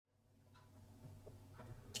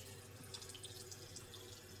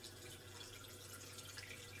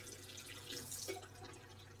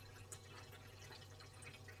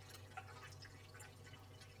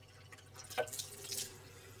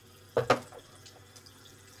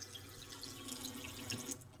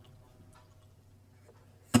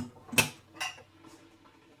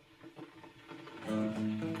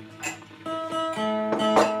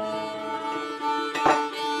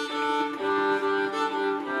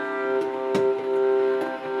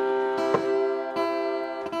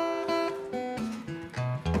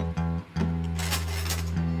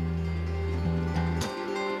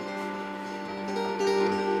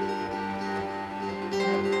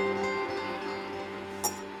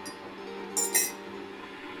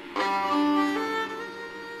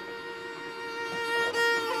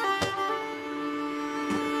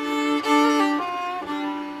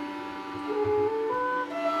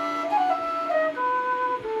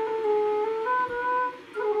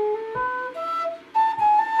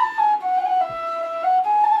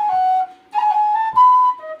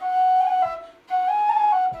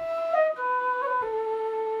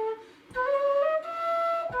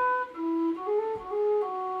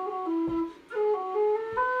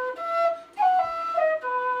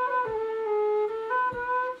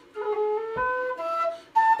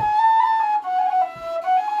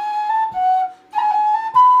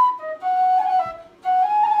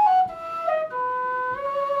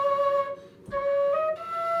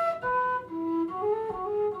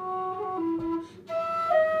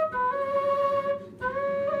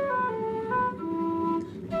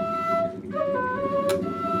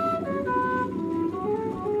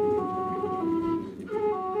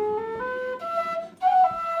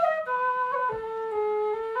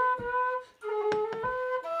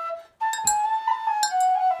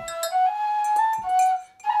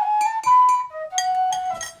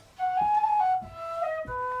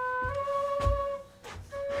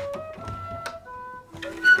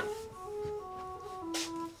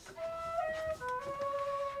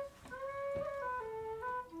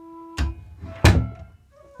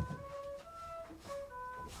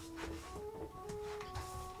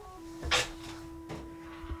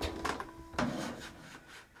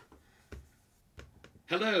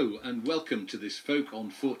Hello and welcome to this Folk on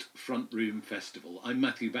Foot Front Room Festival. I'm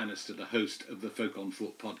Matthew Bannister, the host of the Folk on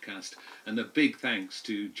Foot podcast, and a big thanks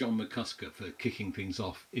to John McCusker for kicking things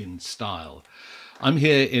off in style. I'm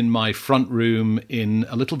here in my front room in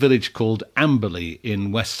a little village called Amberley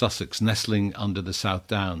in West Sussex, nestling under the South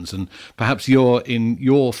Downs. And perhaps you're in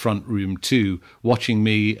your front room too, watching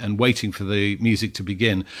me and waiting for the music to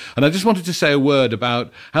begin. And I just wanted to say a word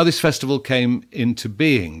about how this festival came into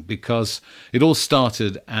being, because it all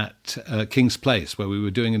started at King's Place, where we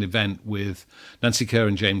were doing an event with Nancy Kerr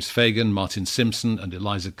and James Fagan, Martin Simpson and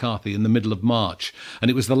Eliza Carthy in the middle of March.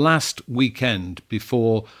 And it was the last weekend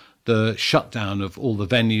before the shutdown of all the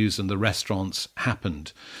venues and the restaurants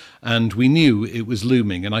happened. And we knew it was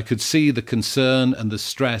looming, and I could see the concern and the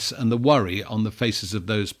stress and the worry on the faces of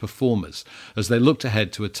those performers as they looked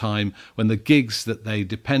ahead to a time when the gigs that they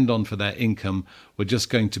depend on for their income were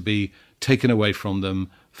just going to be taken away from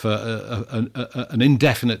them for an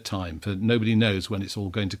indefinite time, for nobody knows when it's all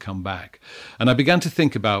going to come back. And I began to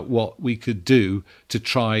think about what we could do to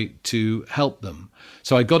try to help them.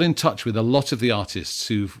 So I got in touch with a lot of the artists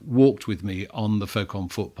who've walked with me on the Folk on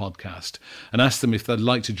Foot podcast and asked them if they'd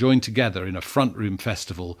like to join together in a front room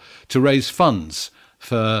festival to raise funds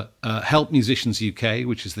for Help Musicians UK,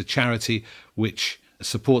 which is the charity which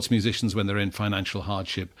supports musicians when they're in financial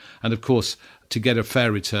hardship, and of course to get a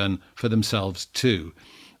fair return for themselves too.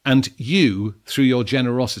 And you, through your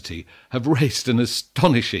generosity, have raised an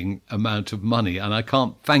astonishing amount of money. And I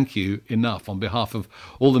can't thank you enough on behalf of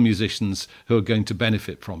all the musicians who are going to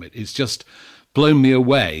benefit from it. It's just blown me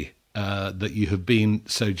away that you have been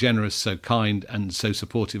so generous, so kind, and so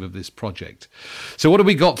supportive of this project. So what have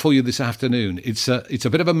we got for you this afternoon? It's a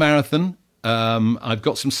bit of a marathon. I've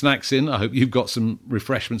got some snacks in. I hope you've got some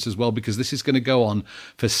refreshments as well, because this is going to go on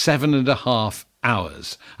for 7.5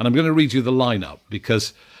 hours. And I'm going to read you the lineup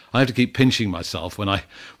because I have to keep pinching myself when I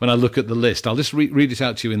look at the list. I'll just read it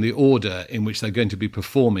out to you in the order in which they're going to be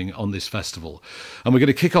performing on this festival. And we're going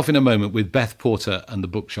to kick off in a moment with Beth Porter and the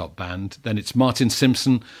Bookshop Band. Then it's Martin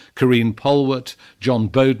Simpson, Corinne Polwart, John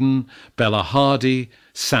Bowden, Bella Hardy,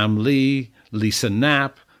 Sam Lee, Lisa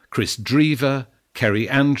Knapp, Chris Drever, Kerry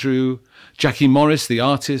Andrew, Jackie Morris, the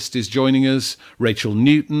artist, is joining us, Rachel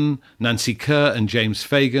Newton, Nancy Kerr and James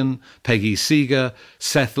Fagan, Peggy Seeger,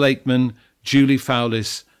 Seth Lakeman, Julie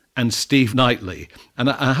Fowlis, and Steve Knightley. And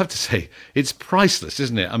I have to say, it's priceless,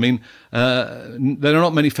 isn't it? I mean, there are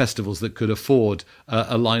not many festivals that could afford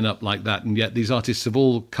a lineup like that, and yet these artists have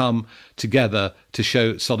all come together to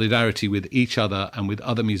show solidarity with each other and with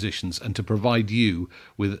other musicians, and to provide you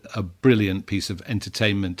with a brilliant piece of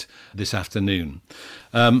entertainment this afternoon.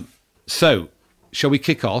 So, shall we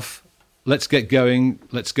kick off? Let's get going.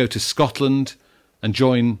 Let's go to Scotland and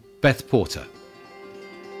join Beth Porter.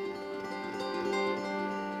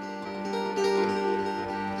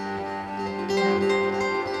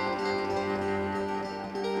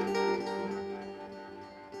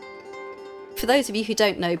 For those of you who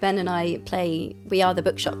don't know, Ben and I we are the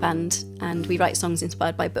Bookshop Band, and we write songs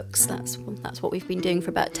inspired by books. That's what we've been doing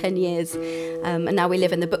for about 10 years. And now we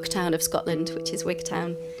live in the book town of Scotland, which is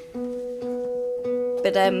Wigtown.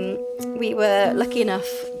 But we were lucky enough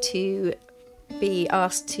to be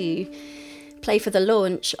asked to play for the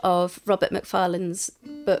launch of Robert Macfarlane's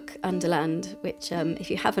book, Underland, which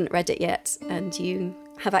if you haven't read it yet and you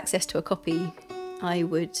have access to a copy, I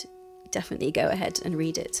would definitely go ahead and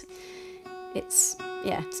read it. It's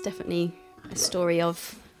definitely a story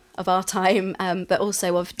of our time, but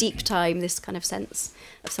also of deep time, this kind of sense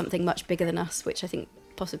of something much bigger than us, which I think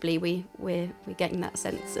possibly we're getting that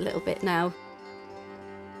sense a little bit now.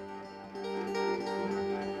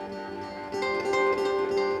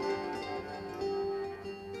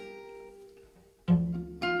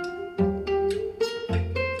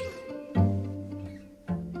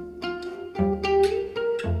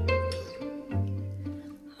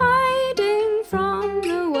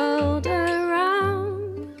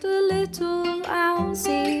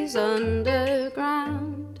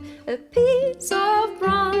 Underground, a piece of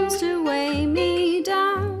bronze to weigh me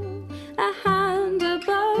down, a hand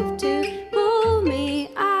above to pull me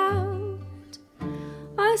out.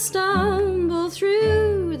 I stumble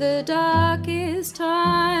through the darkest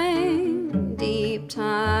time, deep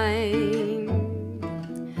time.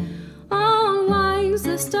 On winds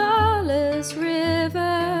the starless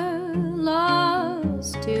river,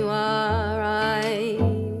 lost to our eyes.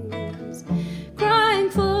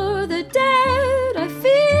 Dead, I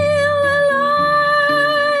feel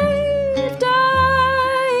alive,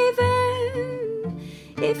 diving.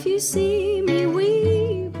 If you see me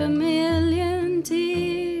weep a million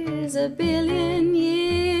tears, a billion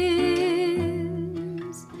years,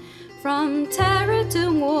 from terror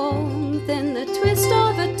to warmth in the twist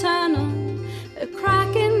of a tunnel, a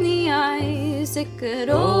crack in the eyes. It could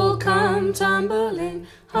all come tumbling,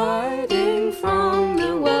 hiding from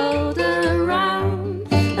the world around.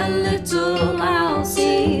 A little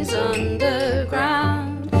Elsie's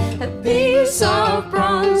underground, a piece of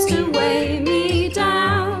bronze to weigh me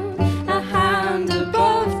down, a hand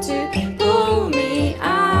above to pull me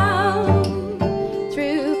out.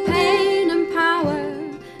 Through pain and power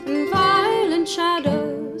and violent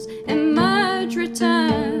shadows, emerge,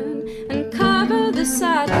 return, and cover the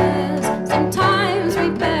sadness. Sometimes we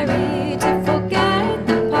bury to forget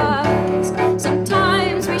the past.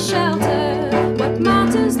 Sometimes we shelter what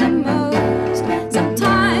matters the most.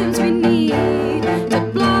 Sometimes we need to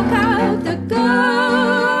block out the ghosts.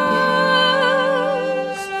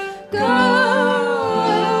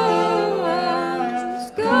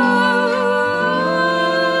 Ghosts,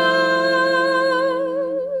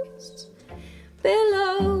 ghosts.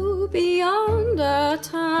 Below, beyond our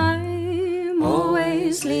time,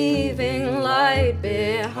 always leaving light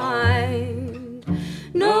behind.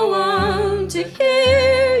 No one to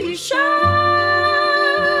hear you shout,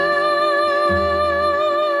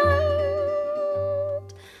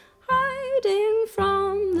 hiding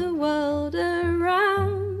from the world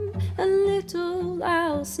around. A little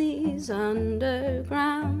Elsie's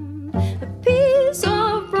underground, a piece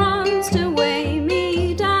of bronze to weigh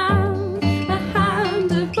me down, a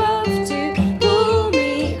hand above to pull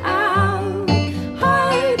me out,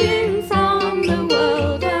 hiding from the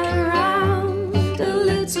world around. A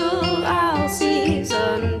little Elsie's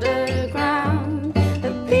underground,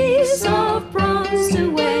 a piece of bronze to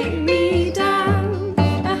weigh me down,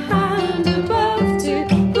 a hand above to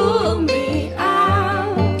pull me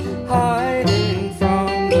out, Hiding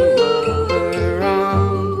from the world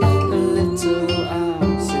around, a little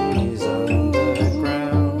Elsie's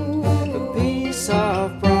underground, a piece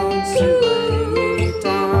of bronze to weigh me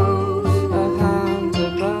down, a hand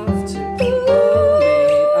above to pull me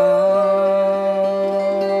out.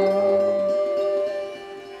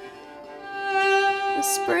 a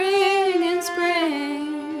spring in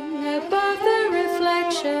spring, above the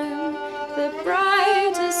reflection, the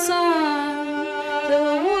brightest sun, the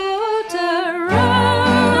water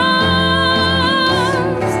runs,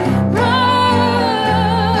 runs,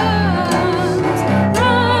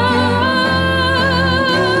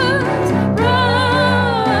 runs,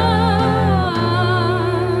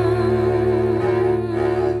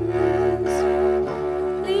 runs.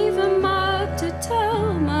 Leave a mark to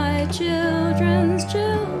tell my children's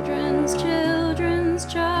children's children's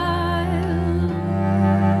child.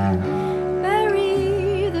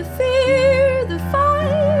 Bury the fear, the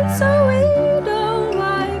fight, so we don't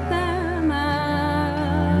wipe them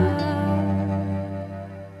out.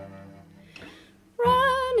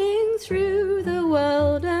 Running through the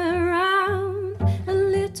world around, a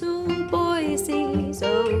little boy sees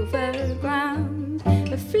overground,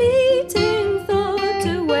 a fleeting thought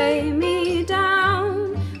to weigh me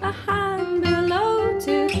down, a hand below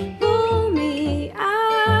to pull me out.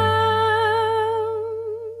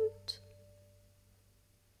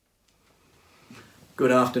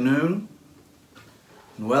 Good afternoon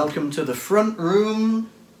and welcome to the Front Room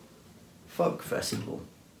Folk Festival.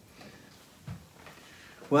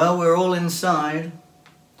 Well, we're all inside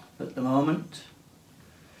at the moment,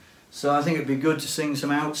 so I think it'd be good to sing some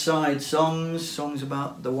outside songs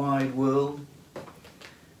about the wide world.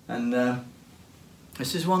 And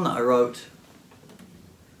this is one that I wrote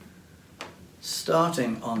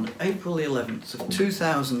starting on April the 11th of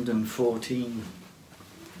 2014.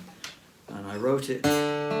 And I wrote it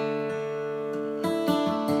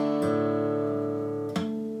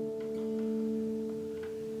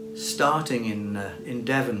starting in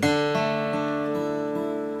Devon.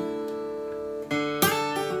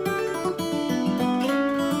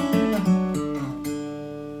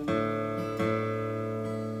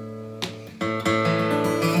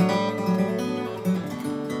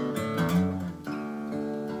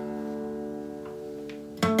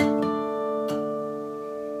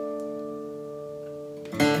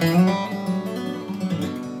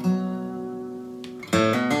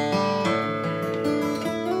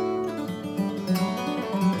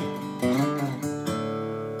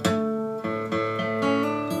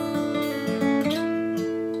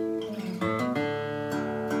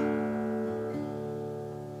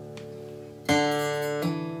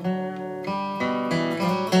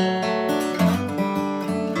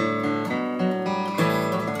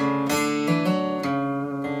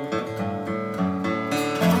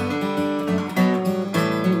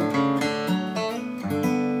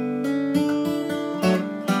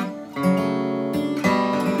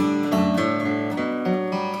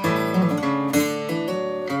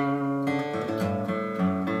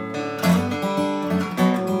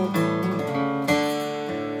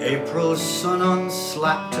 April sun on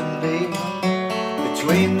Slapton Lea,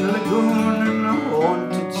 between the lagoon and the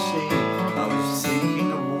haunted sea. I was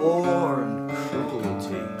thinking of war and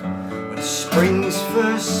cruelty, when spring's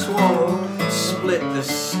first swallow split the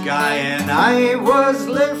sky, and I was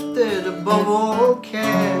lifted above all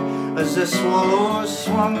care as the swallow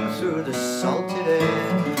swung through the salted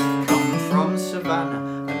air, come from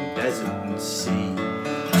savannah and desert and sea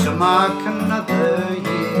to mark another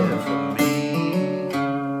year for me.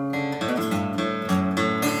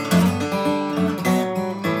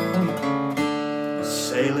 A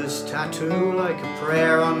sailor's tattoo like a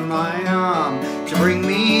prayer on my arm to bring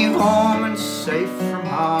me home and safe from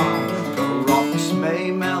harm. The rocks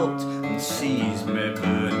may melt and seas may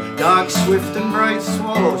burn, dark, swift and bright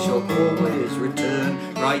swallow shall always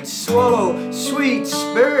return. Bright swallow, sweet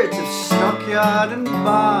spirit of stockyard and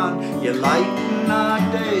barn, you lighten our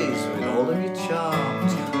days with all of your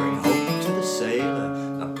charms. Bring hope to the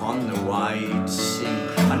sailor upon the wide sea,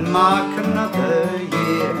 and mark another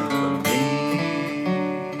year for me.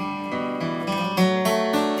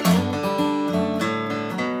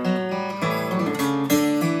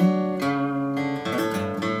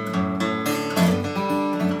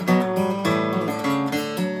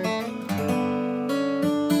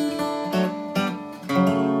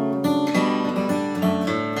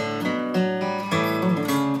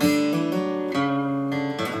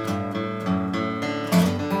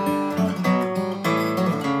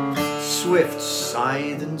 Swift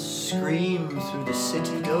scythe and scream through the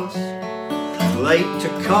city dust, late to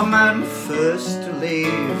come and first to leave,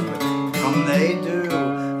 but come they do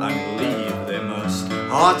and leave they must.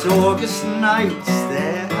 Hot August nights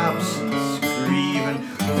their absence grieve, and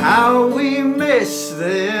how we miss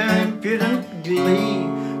their impudent glee.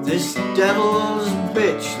 This devil's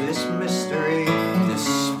bitch, this mystery, this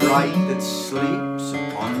sprite that sleeps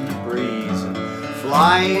upon the breeze and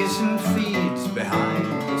flies and feeds behind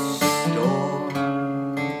the storm.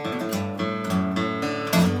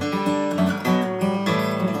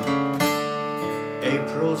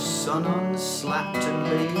 April sun on Slapton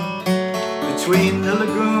Lea, between the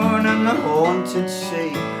lagoon and the haunted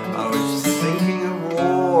sea. I was thinking of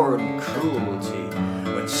war and cruelty,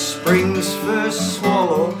 when spring's first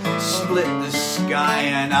swallow split the sky,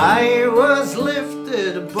 and I was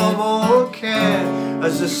lifted above all care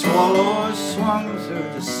as the swallow swung through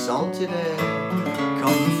the salted air,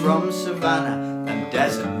 come from savannah and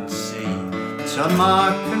desert and sea to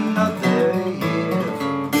mark another year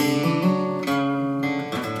for me.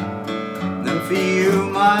 Then for you,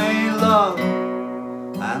 my love,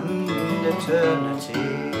 and eternity.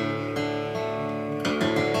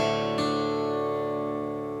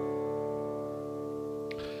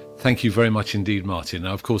 Thank you very much indeed, Martin.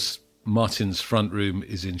 Now, of course, Martin's front room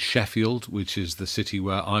is in Sheffield, which is the city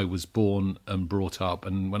where I was born and brought up.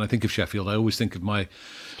 And when I think of Sheffield, I always think of my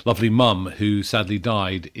lovely mum, who sadly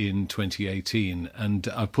died in 2018. And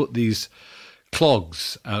I put these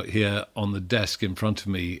clogs out here on the desk in front of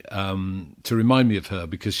me to remind me of her,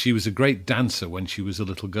 because she was a great dancer when she was a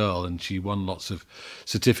little girl, and she won lots of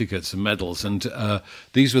certificates and medals. And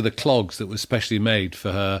these were the clogs that were specially made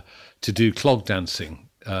for her to do clog dancing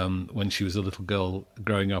when she was a little girl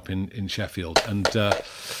growing up in Sheffield. And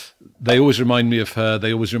they always remind me of her.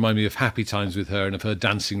 They always remind me of happy times with her and of her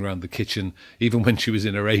dancing around the kitchen. Even when she was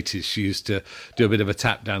in her 80s, she used to do a bit of a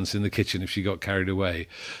tap dance in the kitchen if she got carried away.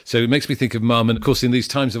 So it makes me think of Mum. And of course, in these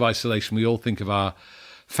times of isolation, we all think of our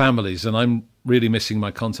families. And I'm really missing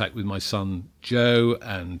my contact with my son Joe,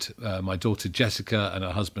 and my daughter Jessica, and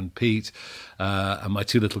her husband Pete, and my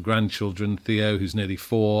two little grandchildren, Theo, who's nearly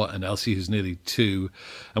 4, and Elsie, who's nearly 2.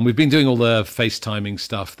 And we've been doing all the FaceTiming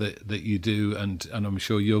stuff that you do, and I'm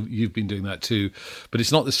sure you've been doing that too. But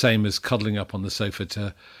it's not the same as cuddling up on the sofa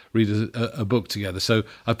to read a book together. So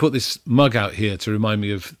I put this mug out here to remind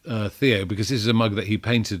me of Theo, because this is a mug that he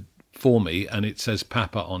painted for me, and it says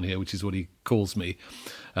Papa on here, which is what he calls me.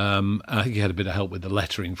 I think he had a bit of help with the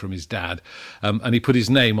lettering from his dad, and he put his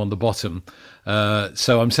name on the bottom.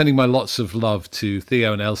 So I'm sending my lots of love to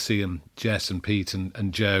Theo and Elsie and Jess and Pete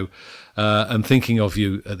and Joe, and thinking of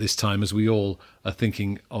you at this time, as we all are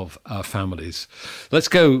thinking of our families. Let's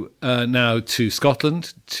go now to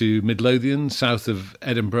Scotland, to Midlothian, south of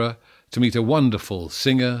Edinburgh, to meet a wonderful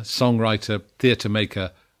singer, songwriter, theatre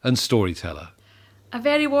maker and storyteller. A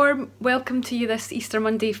very warm welcome to you this Easter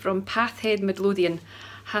Monday from Pathhead, Midlothian,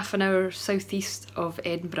 half an hour southeast of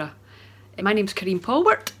Edinburgh. My name's Kareen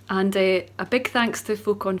Paulwart, and a big thanks to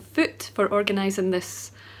Folk on Foot for organising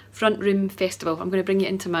this front room festival. I'm going to bring you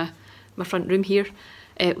into my front room here,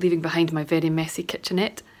 leaving behind my very messy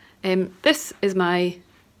kitchenette. This is my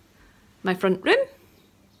front room,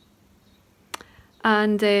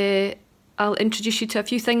 and I'll introduce you to a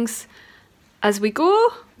few things as we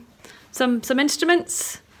go. Some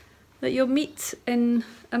instruments that you'll meet in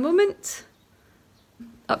a moment.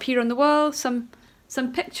 Up here on the wall, some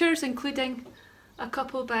pictures, including a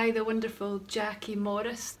couple by the wonderful Jackie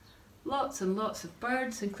Morris. Lots and lots of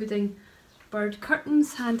birds, including bird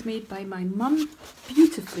curtains handmade by my mum,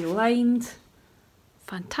 beautifully lined.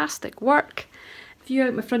 Fantastic work. View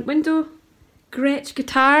out my front window. Gretsch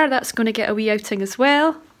guitar, that's going to get a wee outing as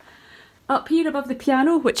well. Up here above the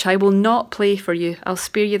piano, which I will not play for you. I'll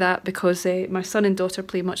spare you that because my son and daughter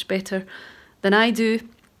play much better than I do.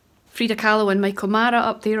 Frida Kahlo and Michael Mara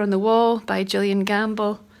up there on the wall by Gillian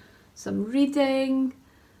Gamble. Some reading.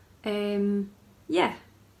 Yeah,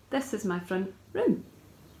 this is my front room.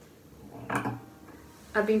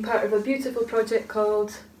 I've been part of a beautiful project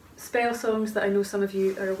called Spell Songs that I know some of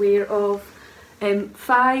you are aware of.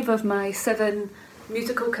 5 of my 7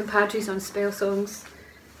 musical compadres on Spell Songs,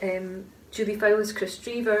 Julie Fowlis, Chris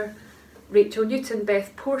Drever, Rachel Newton,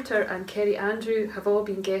 Beth Porter and Kerry Andrew have all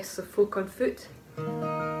been guests of Folk on Foot.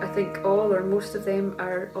 I think all or most of them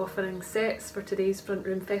are offering sets for today's Front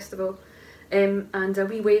Room Festival. And a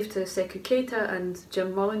wee wave to Sekou Keita and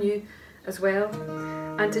Jim Molyneux as well,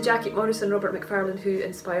 and to Jackie Morris and Robert McFarlane who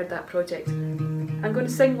inspired that project. I'm going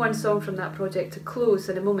to sing one song from that project to close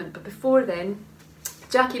in a moment, but before then,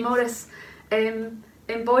 Jackie Morris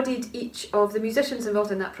embodied each of the musicians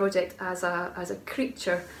involved in that project as a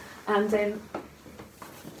creature, and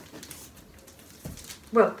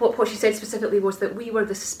well, what she said specifically was that we were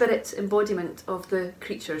the spirit embodiment of the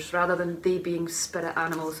creatures rather than they being spirit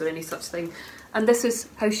animals or any such thing. And this is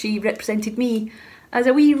how she represented me as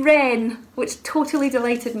a wee wren, which totally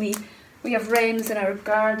delighted me. We have wrens in our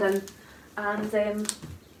garden, and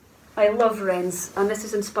I love wrens, and this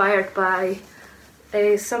is inspired by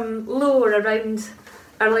some lore around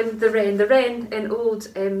the wren. The wren in old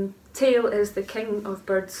tale is the king of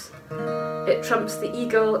birds. It trumps the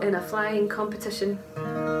eagle in a flying competition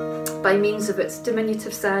by means of its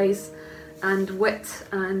diminutive size and wit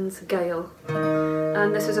and guile.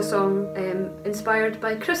 And this is a song inspired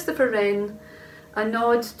by Christopher Wren, a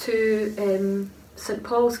nod to St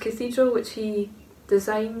Paul's Cathedral, which he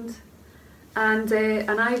designed. And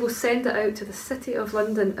I will send it out to the City of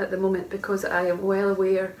London at the moment because I am well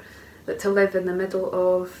aware that to live in the middle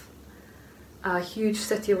of a huge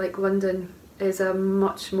city like London is a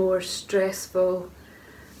much more stressful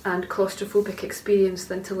and claustrophobic experience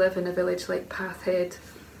than to live in a village like Pathhead.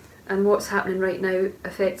 And what's happening right now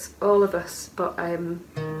affects all of us, but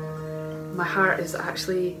my heart is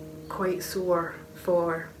actually quite sore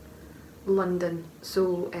for London.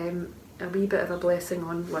 So a wee bit of a blessing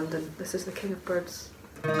on London. This is the King of Birds.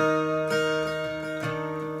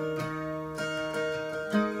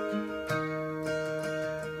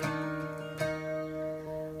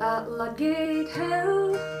 At Ludgate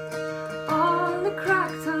Hill, on the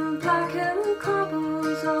cracked and blackened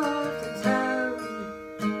cobbles of the town,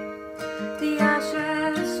 the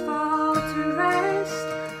ashes fall to rest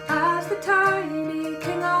as the tiny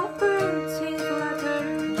King of Birds he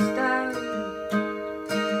flutters down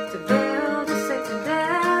to build a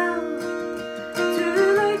citadel to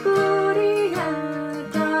lay glory in the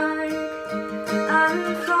dark,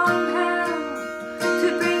 and from hell to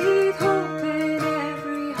breathe hope in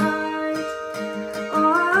every heart.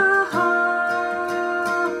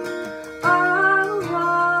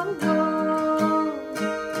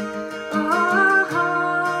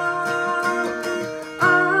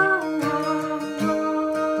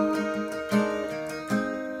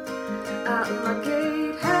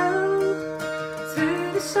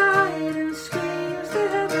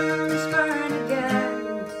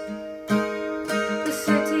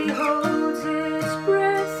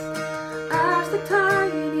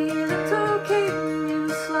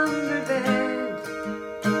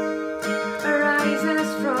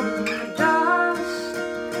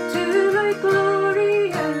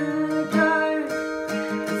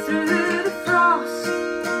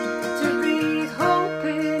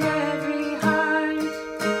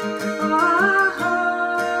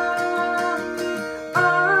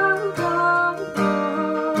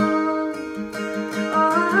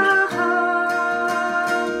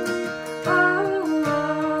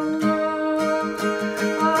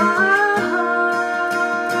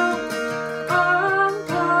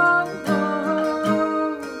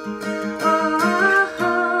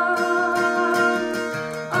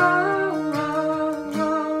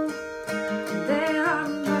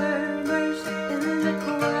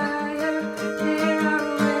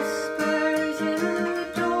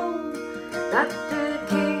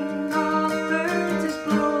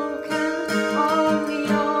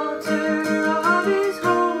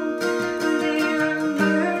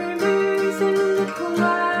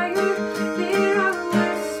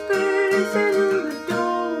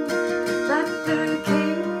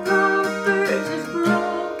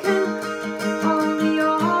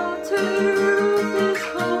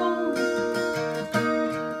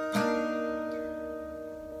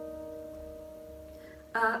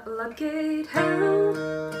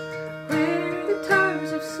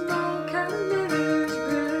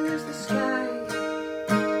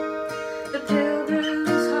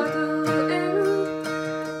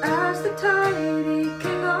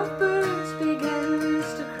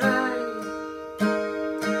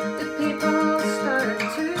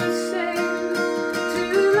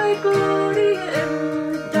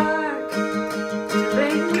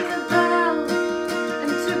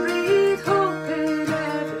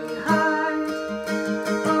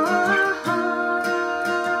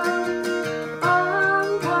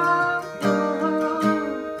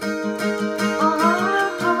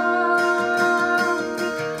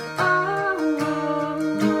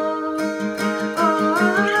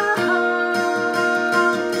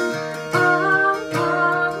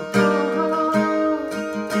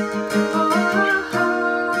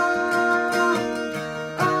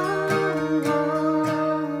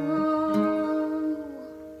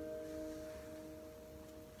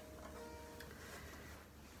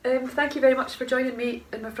 you very much for joining me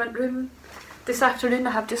in my front room this afternoon.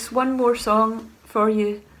 I have just one more song for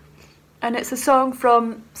you, and it's a song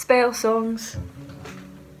from Spell Songs.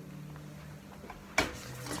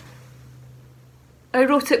 I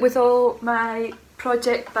wrote it with all my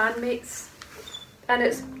project bandmates, and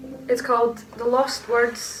it's called The Lost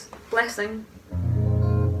Words Blessing,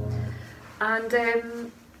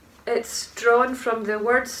 and it's drawn from the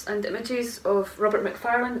words and images of Robert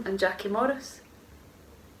Macfarlane and Jackie Morris,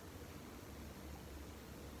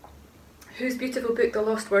 whose beautiful book The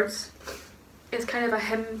Lost Words is kind of a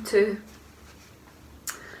hymn to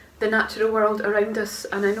the natural world around us.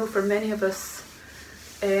 And I know for many of us,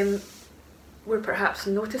 we're perhaps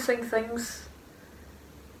noticing things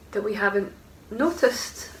that we haven't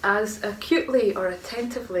noticed as acutely or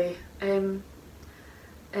attentively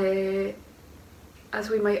as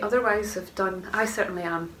we might otherwise have done. I certainly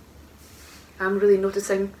am. I'm really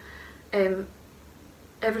noticing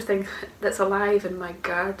everything that's alive in my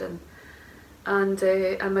garden, and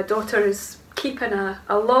my daughter is keeping a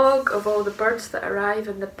log of all the birds that arrive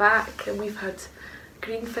in the back, and we've had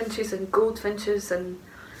greenfinches and goldfinches and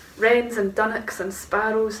wrens and dunnocks and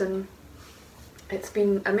sparrows, and it's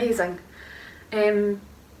been amazing.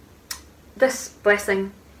 This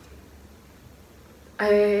blessing,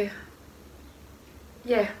 this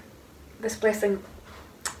blessing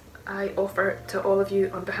I offer to all of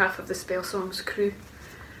you on behalf of the Spell Songs crew,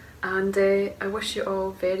 and I wish you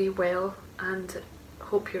all very well and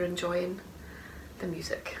hope you're enjoying the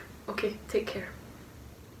music. Okay, take care.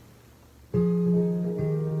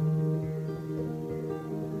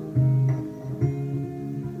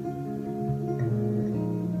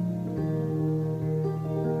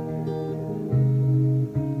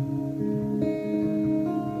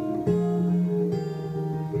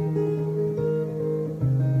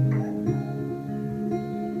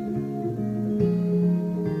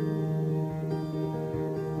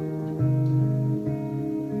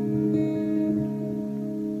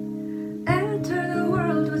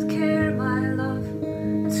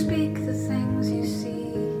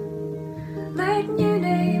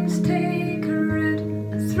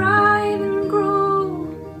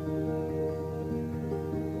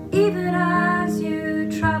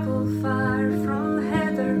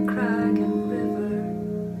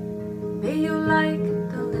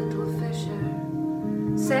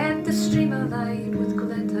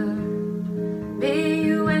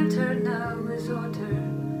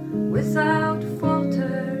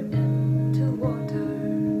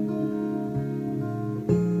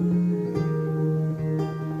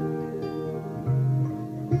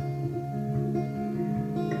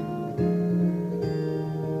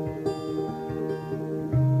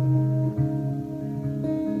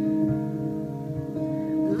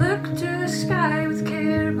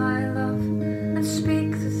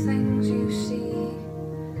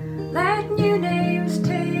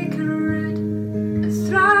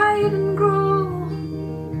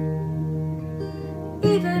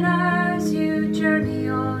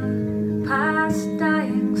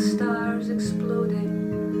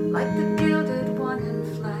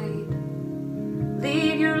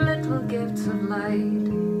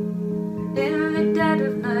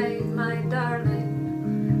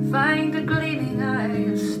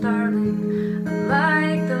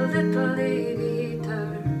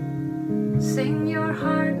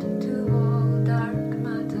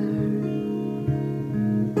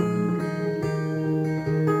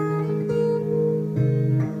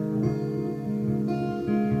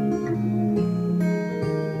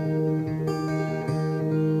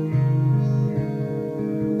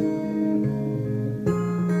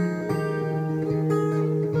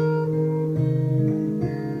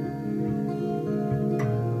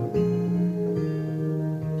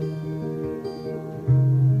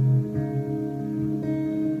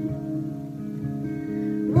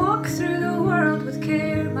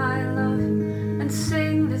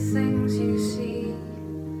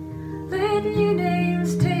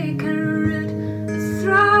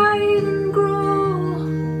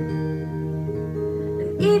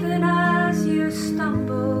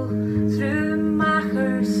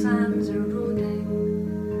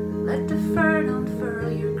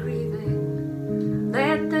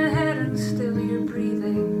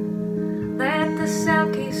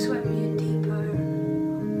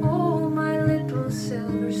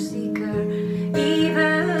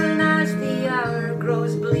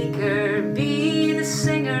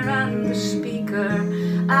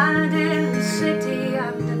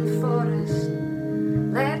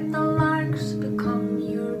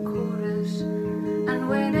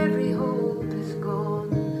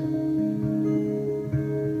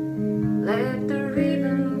 Let the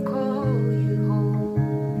raven call.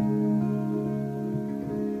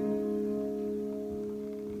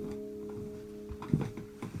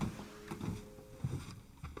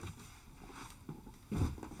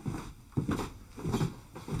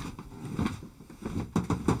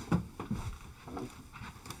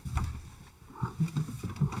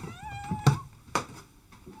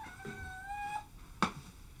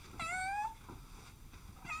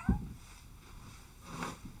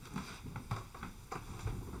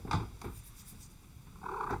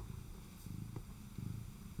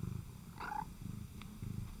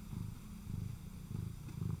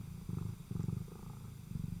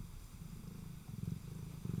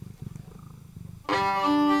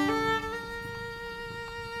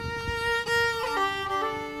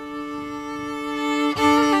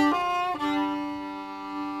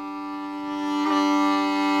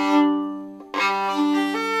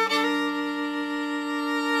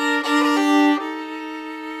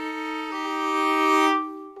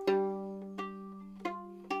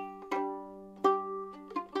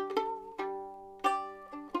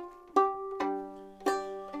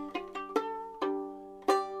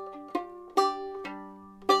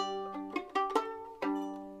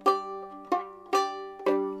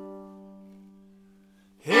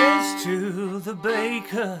 here's to the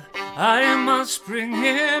baker, I must bring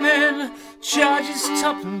him in. Charges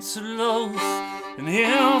tuppence a loaf, and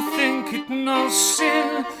he'll think it no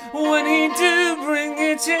sin. When he do bring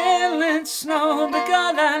it in, it's no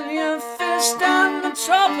bigger than your fist, and the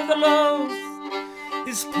top of the loaf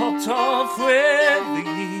is popped off with the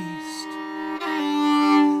yeast.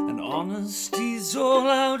 And honesty's all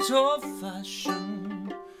out of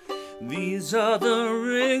fashion. These are the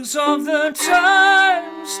rigs of the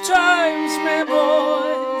times, my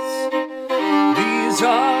boys. These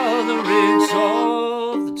are the rigs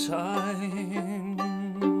of the times.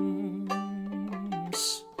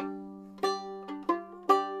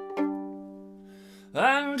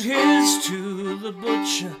 And here's to the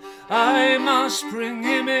butcher, I must bring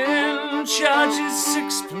him in. Charges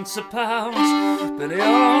 6p a pound, but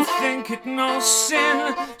he'll think it no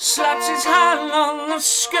sin. Slaps his hand on the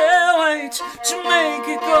scale weight to make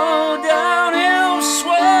it go down. He'll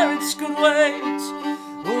swear it's good weight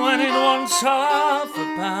when it wants half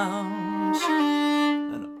a pound.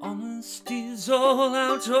 And honesty's all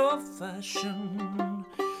out of fashion.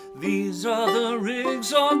 These are the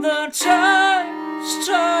rigs of the times,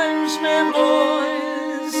 my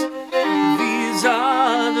boys. These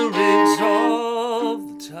are the rigs of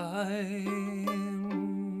the times.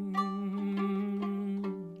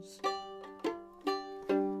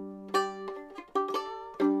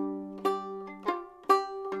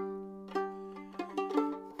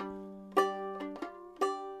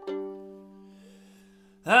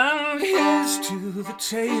 And here's to the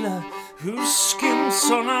tailor who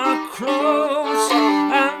skimps on our clothes,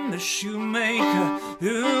 and the shoemaker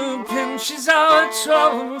who pinches our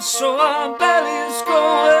toes, so our bellies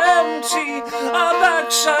go empty, our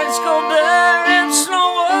backsides go bare. It's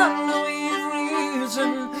no wonder we've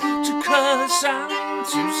reason to curse and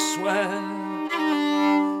to swear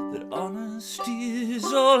that honesty is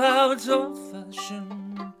all out of fashion.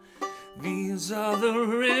 These are the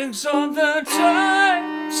rigs of the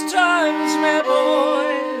times, my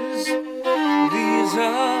boys. These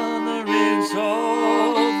are the rigs of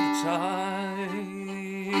the times.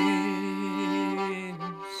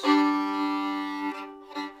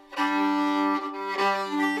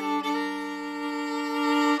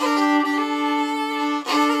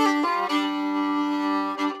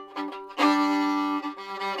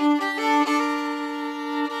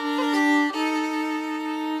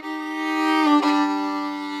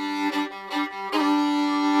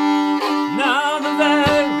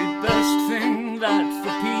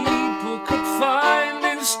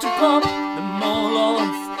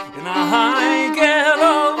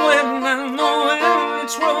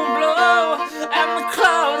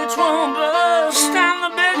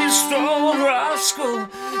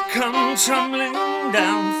 Come tumbling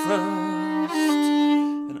down first,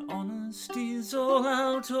 and honesty's all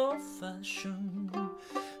out of fashion.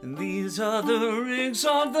 And these are the rigs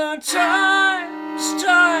of the times,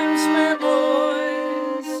 my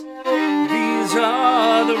boys. These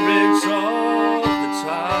are the rigs of the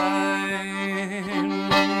times.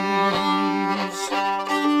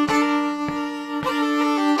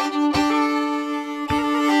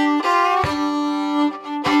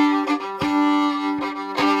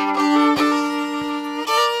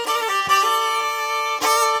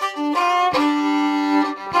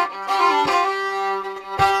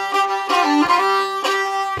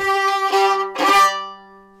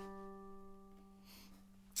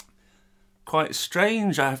 Quite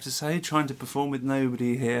strange, I have to say, trying to perform with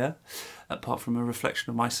nobody here, apart from a reflection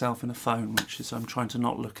of myself in a phone, which is I'm trying to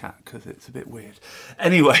not look at because it's a bit weird.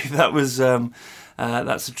 Anyway, that was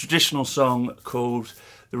that's a traditional song called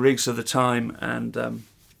 "The Rigs of the Time," and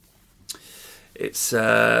it's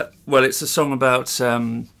a song about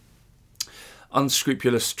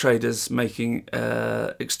unscrupulous traders making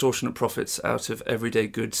extortionate profits out of everyday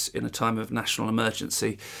goods in a time of national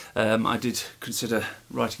emergency. I did consider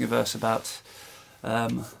writing a verse about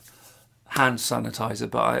hand sanitizer,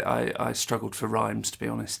 but I struggled for rhymes, to be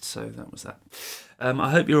honest, so that was that.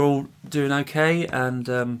 I hope you're all doing okay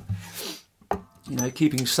and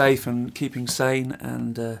keeping safe and keeping sane,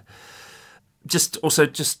 and just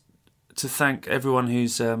to thank everyone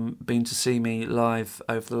who's been to see me live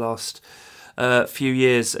over the last few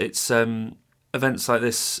years. It's events like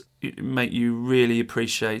this make you really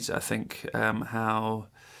appreciate, I think, how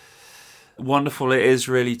wonderful it is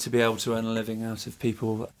really to be able to earn a living out of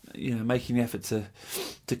people, making the effort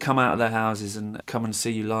to come out of their houses and come and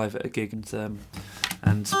see you live at a gig, and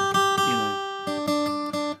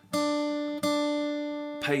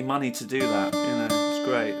pay money to do that. It's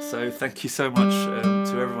great. So thank you so much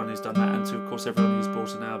to everyone who's done that, and to, of course, everyone who's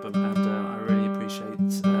bought an album. And I really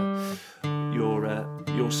appreciate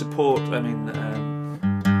your your support. I mean,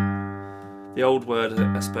 the old word,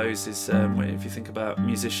 I suppose, is if you think about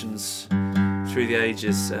musicians through the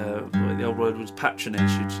ages, the old word was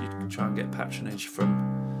patronage. You'd try and get patronage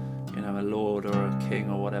from, a lord or a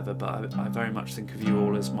king or whatever. But I very much think of you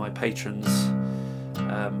all as my patrons,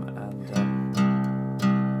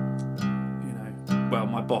 well,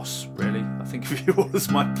 my boss, really. I think of you all as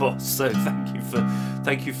my boss. So thank you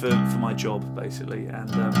for my job, basically. And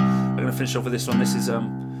I'm going to finish off with this one.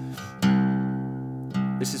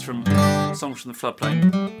 This is from Songs from the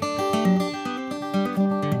Floodplain.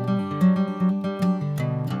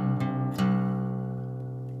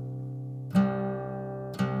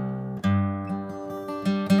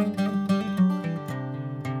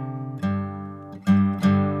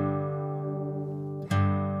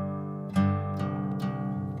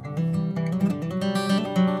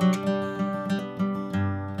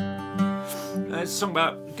 It's a song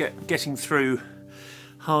about getting through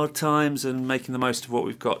hard times and making the most of what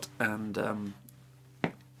we've got, and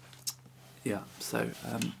so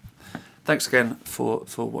thanks again for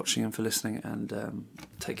watching and for listening, and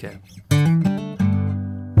take care.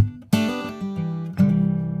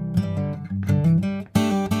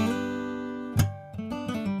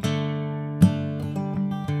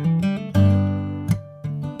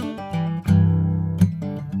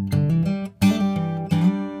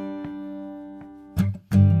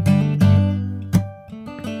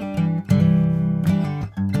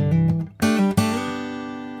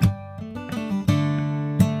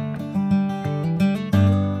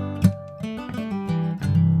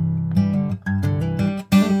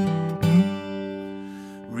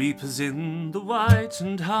 Reapers in the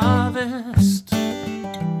whitened harvest,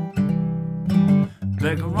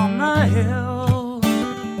 beggar on the hill,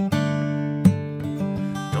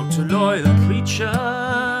 doctor, lawyer, preacher,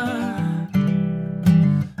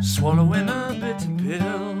 swallowing a bitter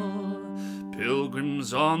pill,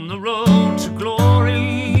 pilgrims on the road to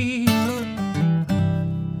glory,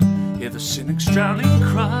 hear the cynic's drowning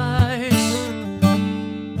cries,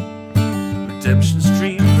 redemption's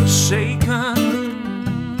dream forsaken,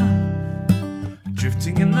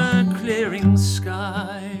 drifting in the clearing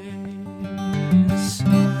skies.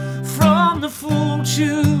 From the fool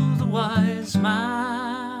to the wise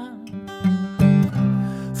man,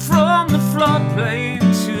 from the floodplain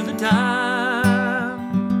to the dam.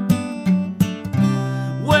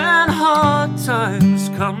 When hard times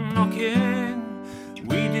come knocking,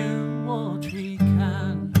 we do what we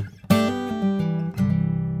can.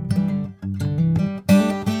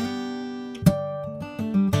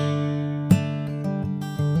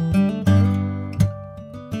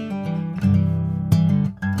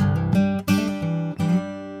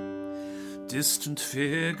 Distant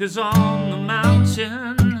figures on the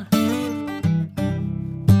mountain,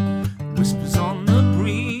 whispers on the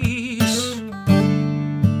breeze,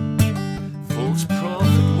 false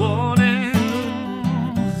prophet warnings,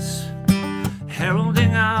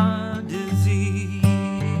 heralding our disease.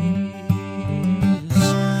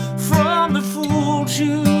 From the fool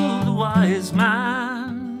to the wise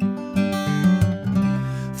man,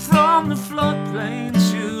 from the floodplain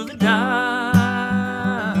to the dam.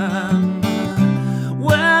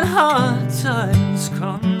 Hard times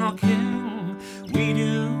come knocking, we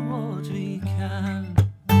do what we can.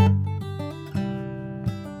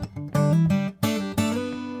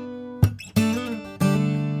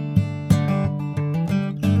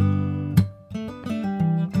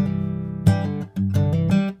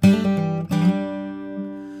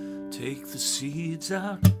 Take the seeds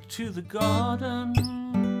out to the garden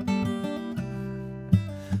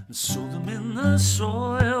and sow them in the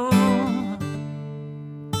soil.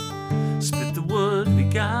 Split the word we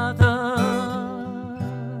gathered,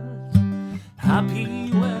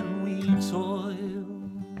 happy when we toil.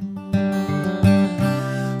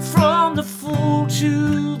 From the fool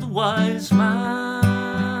to the wise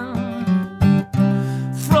man,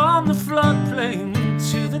 from the floodplain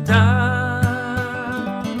to the dam.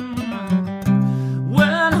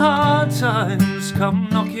 When hard times come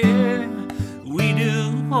knocking, we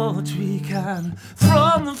do what we can.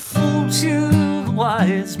 From the fool to the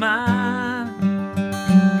wise man,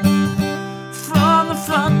 from the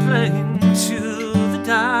floodplain to the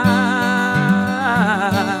dam.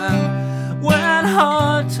 When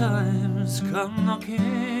hard times come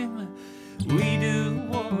knocking, we do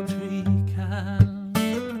what we can.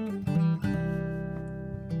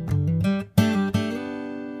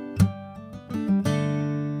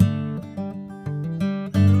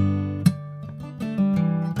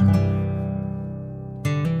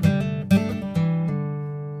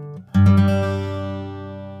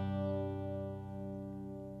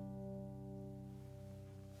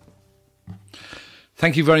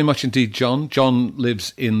 Thank you very much indeed, John. John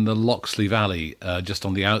lives in the Loxley Valley, just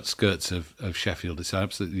on the outskirts of Sheffield. It's an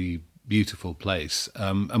absolutely beautiful place.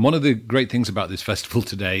 And one of the great things about this festival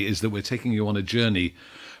today is that we're taking you on a journey,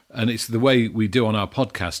 and it's the way we do on our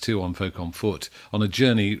podcast too, on Folk on Foot, on a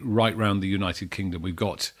journey right round the United Kingdom. We've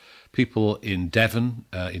got people in Devon,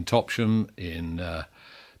 in Topsham, in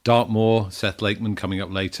Dartmoor, Seth Lakeman coming up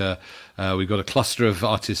later. We've got a cluster of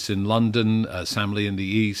artists in London, Sam Lee in the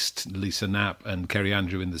east, Lisa Knapp and Kerry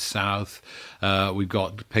Andrew in the south. We've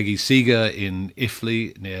got Peggy Seeger in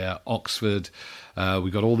Iffley near Oxford.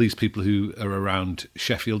 We've got all these people who are around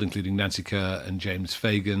Sheffield, including Nancy Kerr and James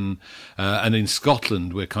Fagan. And in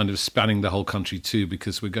Scotland, we're kind of spanning the whole country too,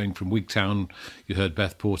 because we're going from Wigtown, you heard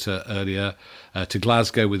Beth Porter earlier, to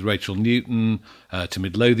Glasgow with Rachel Newton, to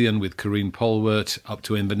Midlothian with Corinne Polwart, up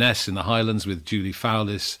to Inverness in the Highlands with Julie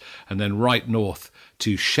Fowlis, and then right north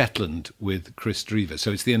to Shetland with Chris Drever.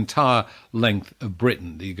 So it's the entire length of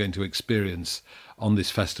Britain that you're going to experience on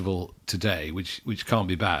this festival today, which can't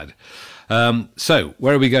be bad. So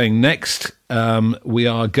where are we going next? We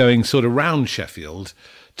are going sort of round Sheffield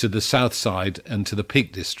to the south side and to the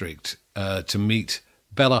Peak District to meet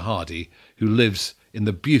Bella Hardy, who lives in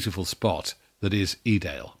the beautiful spot that is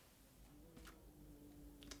Edale.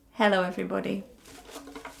 Hello everybody.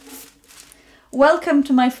 Welcome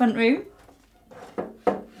to my front room.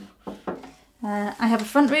 I have a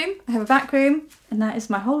front room, I have a back room, and that is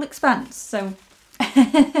my whole expanse. So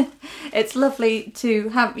it's lovely to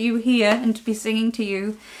have you here and to be singing to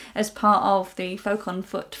you as part of the Folk on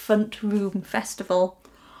Foot Front Room Festival.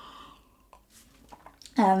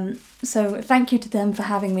 So thank you to them for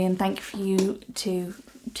having me, and thank you to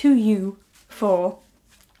you for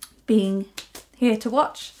being here to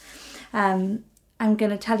watch. I'm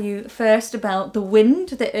going to tell you first about the wind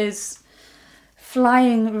that is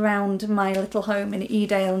flying around my little home in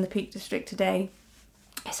Edale in the Peak District today.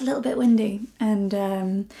 It's a little bit windy,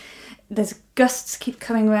 and there's gusts keep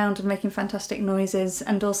coming around and making fantastic noises,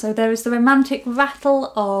 and also there is the romantic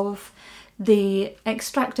rattle of the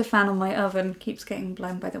extractor fan on my oven keeps getting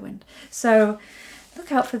blown by the wind. So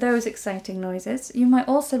look out for those exciting noises. You might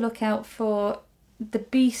also look out for the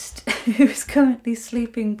beast who is currently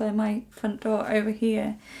sleeping by my front door over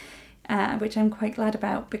here, which I'm quite glad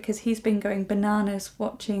about because he's been going bananas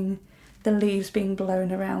watching the leaves being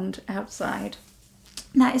blown around outside.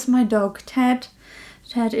 That is my dog, Ted.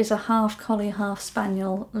 Ted is a half collie, half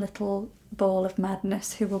spaniel little ball of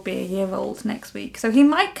madness who will be a year old next week. So he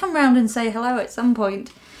might come round and say hello at some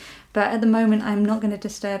point, but at the moment I'm not going to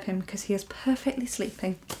disturb him because he is perfectly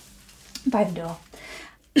sleeping by the door.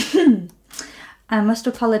 I must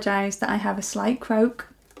apologise that I have a slight croak,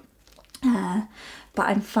 but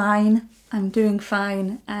I'm fine. I'm doing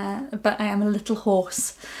fine, but I am a little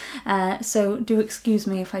hoarse. So do excuse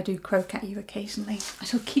me if I do croak at you occasionally. I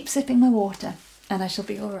shall keep sipping my water and I shall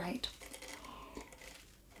be all right.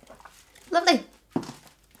 Lovely. I'm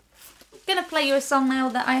going to play you a song now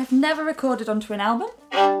that I have never recorded onto an album.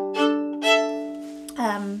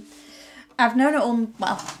 I've known it all,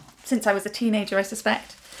 well, since I was a teenager, I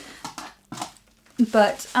suspect.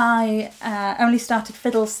 But I only started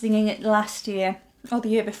fiddle singing it last year, or the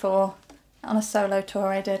year before, on a solo tour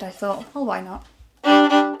I did. I thought, well, why not?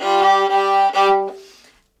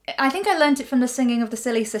 I think I learnt it from the singing of the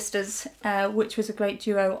Silly Sisters, which was a great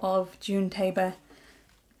duo of June Tabor,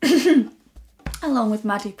 along with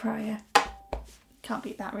Maddie Pryor. Can't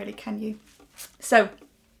beat that really, can you? So,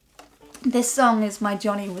 this song is My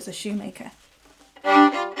Johnny Was a Shoemaker.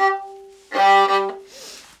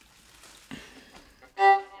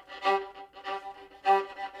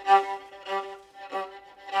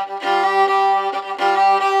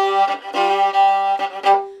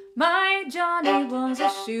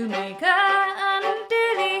 Shoemaker, and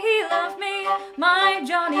did he love me? My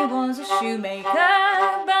Johnny was a shoemaker,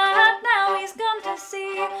 but now he's gone to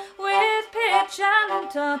sea with pitch and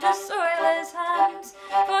tar to soil his hands,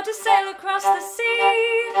 for to sail across the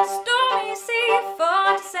sea, the stormy sea,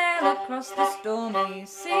 for to sail across the stormy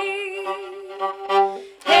sea.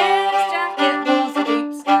 His jacket was a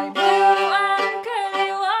deep sky blue, and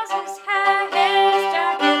curly was his hair. His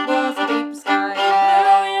jacket was a deep sky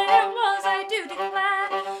blue, it was, I do declare,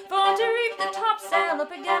 for to reef the topsail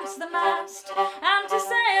up against the mast, and to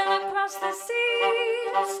sail across the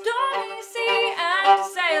sea, stormy sea, and to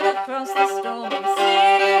sail across the stormy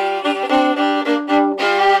sea.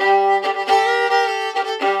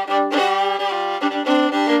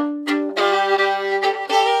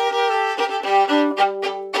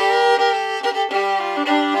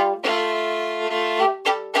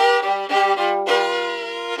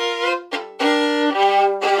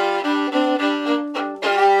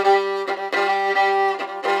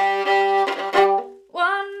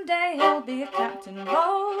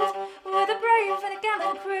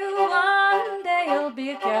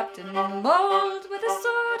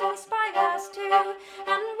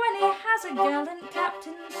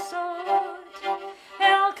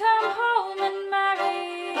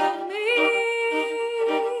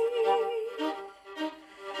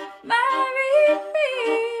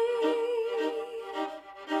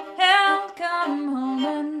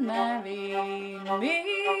 me.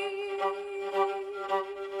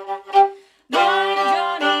 My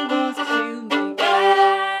Johnny was a shoemaker,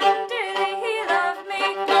 and did he love me?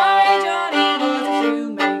 My Johnny was a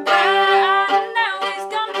shoemaker, and now he's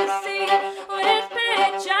gone to sea with his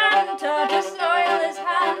pitch and tar to soil his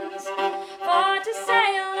hands, for to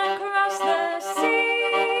sail across the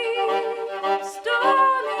sea,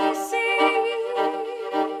 stormy sea,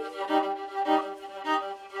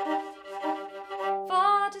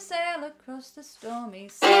 for to sail across the stormy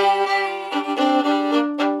sea.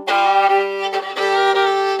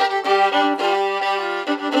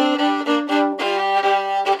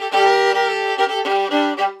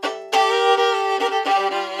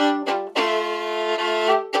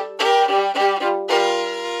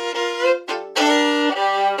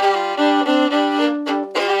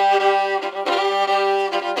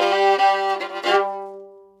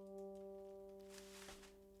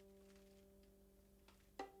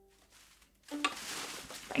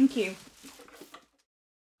 Thank you.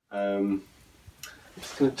 I'm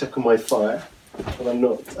just going to check on my fire, but I'm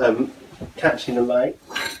not catching a light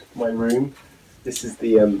in my room. This is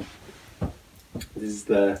the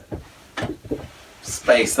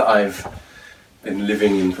space that I've been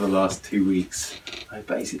living in for the last 2 weeks. I've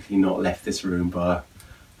basically not left this room bar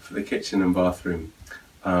for the kitchen and bathroom.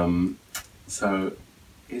 So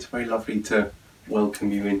it's very lovely to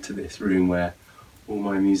welcome you into this room where all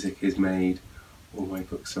my music is made, all my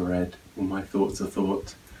books are read, all my thoughts are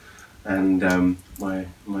thought, and my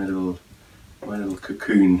little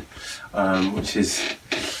cocoon, which is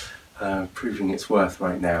proving its worth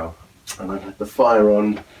right now. And I've had the fire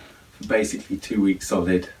on for basically 2 weeks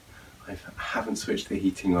solid. I haven't switched the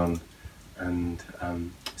heating on, and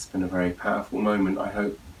it's been a very powerful moment. I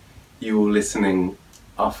hope you all listening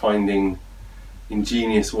are finding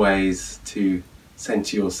ingenious ways to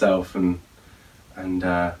center yourself and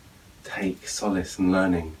take solace and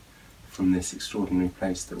learning from this extraordinary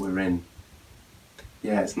place that we're in.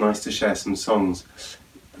 Yeah, it's nice to share some songs.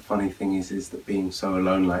 The funny thing is that being so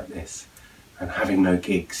alone like this, and having no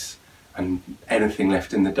gigs, and anything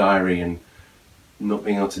left in the diary, and not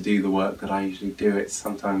being able to do the work that I usually do, it's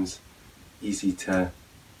sometimes easy to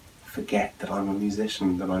forget that I'm a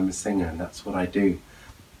musician, that I'm a singer, and that's what I do.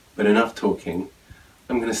 But enough talking.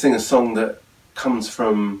 I'm going to sing a song that comes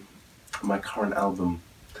from my current album.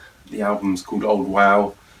 The album's called Old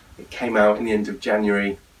Wow. It came out in the end of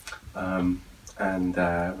January, and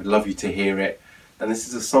I would love you to hear it. And this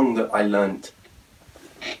is a song that I learnt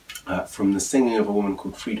from the singing of a woman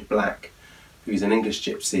called Frida Black, who's an English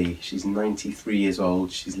gypsy. She's 93 years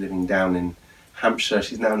old. She's living down in Hampshire.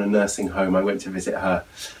 She's now in a nursing home. I went to visit her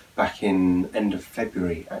back in end of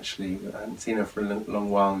February, actually. I hadn't seen her for a long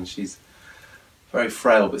while, and she's very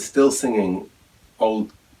frail, but still singing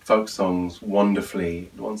old folk songs wonderfully.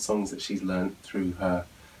 One songs that she's learnt through her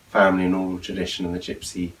family and oral tradition and the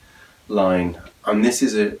gypsy line. And this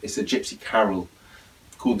is it's a gypsy carol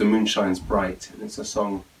called The Moon Shines Bright, and it's a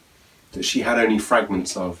song that she had only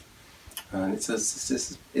fragments of. And it's a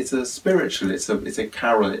spiritual, it's a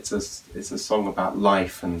carol, it's a song about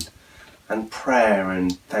life and prayer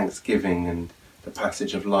and thanksgiving and the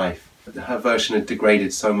passage of life. But her version had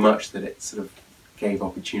degraded so much that it sort of gave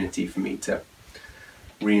opportunity for me to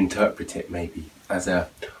reinterpret it maybe as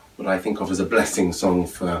what I think of as a blessing song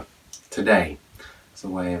for today. It's a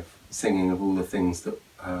way of singing of all the things that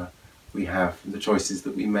we have, the choices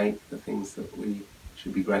that we make, the things that we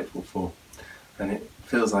should be grateful for. And it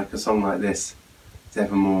feels like a song like this is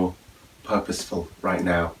ever more purposeful right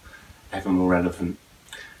now, ever more relevant.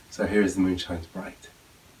 So here is The Moon Shines Bright.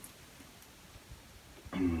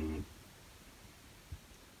 The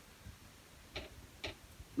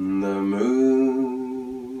moon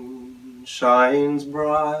shines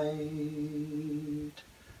bright,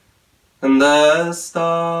 and the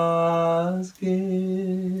stars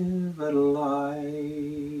give it light.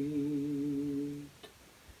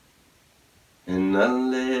 In a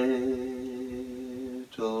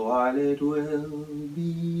little while it will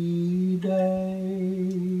be day.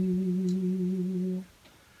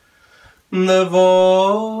 The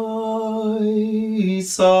voice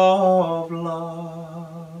of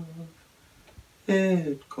love,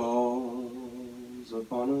 it calls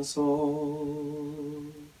upon us all,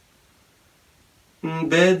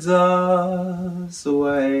 bids us awake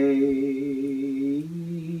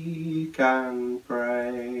and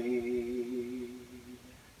pray.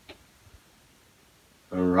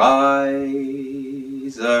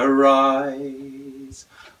 Arise, arise,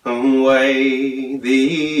 awake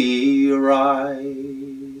thee,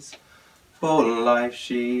 arise, for life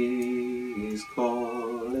she is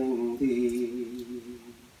calling thee.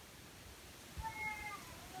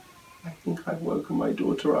 I think think I've woken my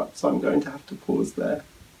daughter up, so I'm going to have to pause there.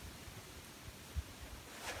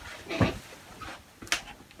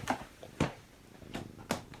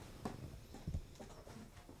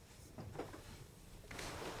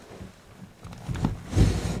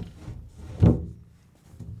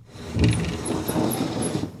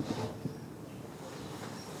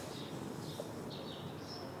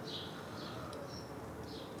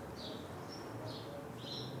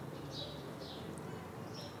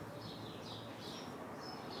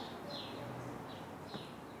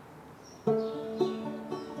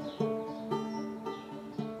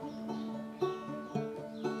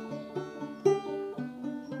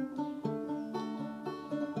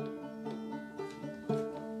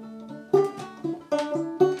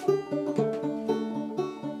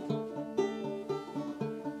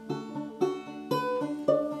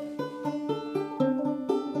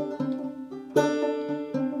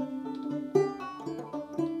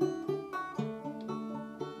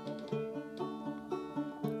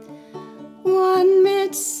 One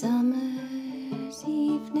midsummer's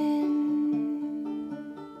evening,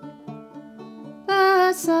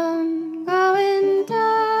 the sun going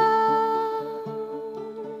down,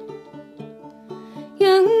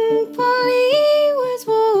 young Polly was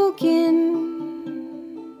walking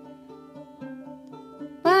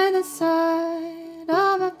by the side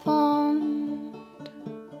of a pond.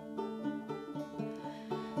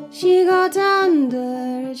 She got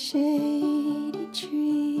under a shady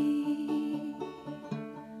tree,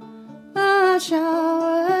 the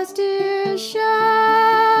showers to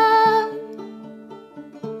shine,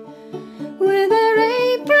 with her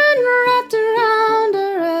apron wrapped around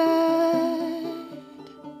her head,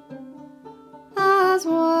 as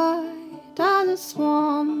white as a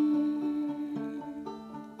swan.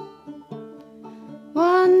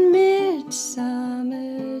 One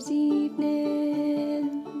midsummer's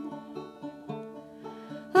evening,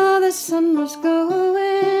 oh, the sun was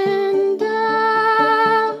going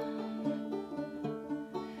down.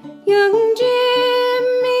 Young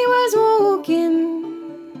Jimmy was walking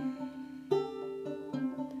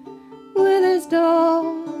with his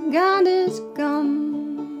dog and his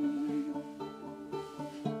gun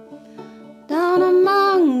down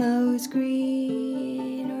among those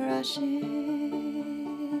green rushes.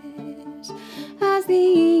 As the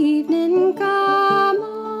evening come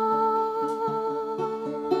on,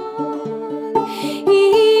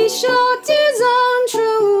 he shot his own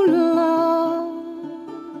true love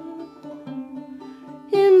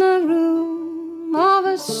in the room of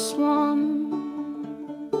a swan,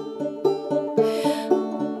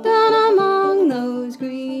 down among those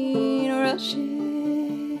green rushes.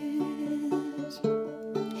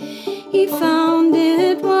 He found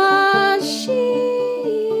it was she.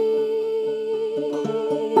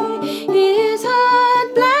 His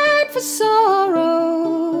heart bled for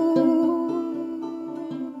sorrow,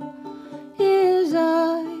 his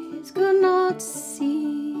eyes could not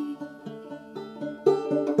see.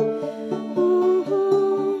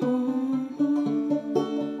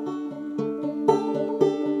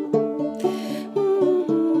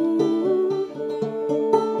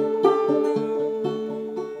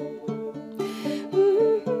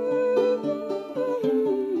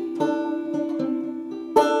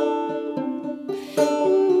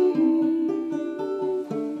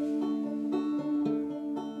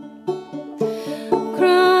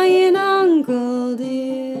 Crying, uncle,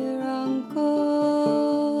 dear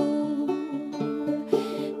uncle,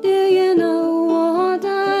 do you know what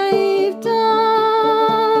I've done?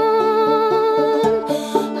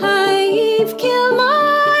 I've killed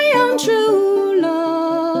my own true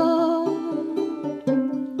love.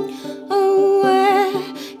 Oh, where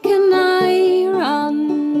can I run?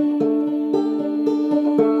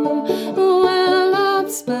 Well, up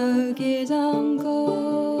spoke his uncle,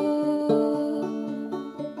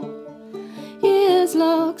 his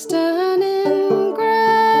locks turning grey,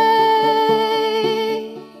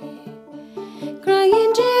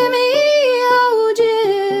 crying, Jimmy, oh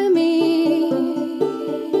Jimmy,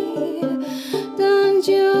 don't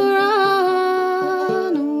you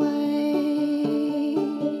run away,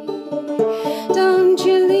 don't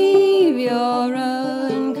you leave your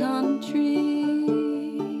own country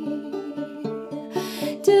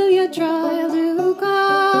till your trial do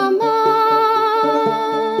come on,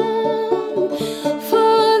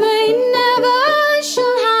 for they never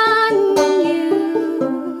shall hang you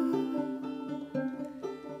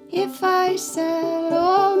if I sell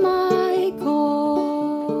all my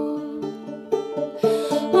corn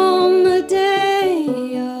on the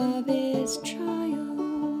day of his trial.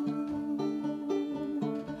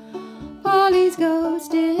 Polly's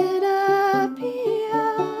ghost did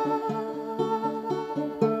appear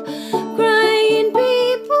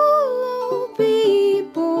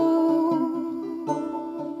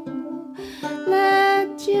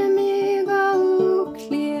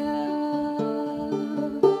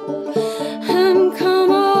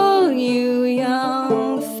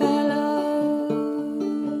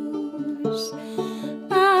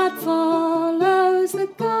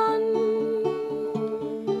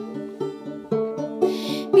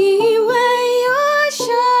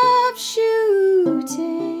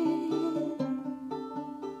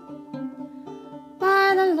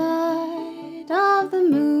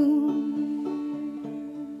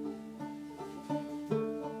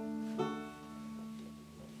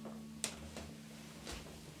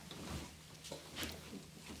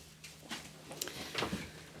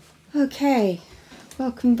Okay,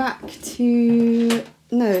 welcome back to...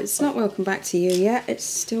 No, it's not welcome back to you yet. It's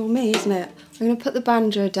still me, isn't it? I'm going to put the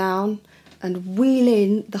banjo down and wheel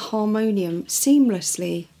in the harmonium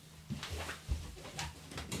seamlessly.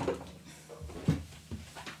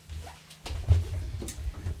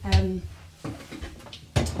 It's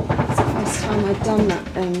the first time I've done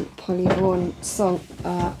that Polly Vaughan song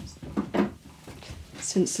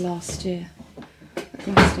since last year at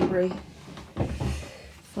Glastonbury.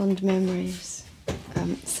 Fond memories.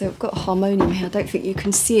 So I've got a harmonium here. I don't think you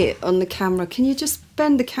can see it on the camera. Can you just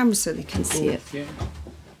bend the camera so they can see it? Yeah.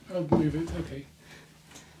 I'll move it. Okay.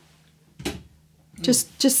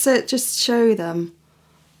 Just show them.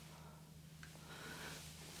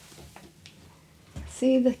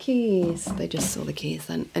 See the keys? They just saw the keys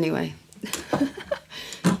then. Anyway.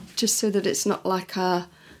 Just so that it's not like a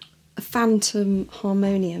phantom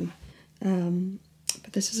harmonium.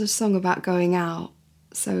 But this is a song about going out.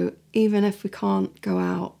 So even if we can't go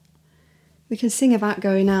out, we can sing about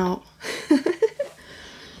going out.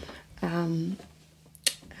 And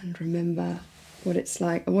remember what it's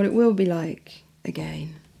like and what it will be like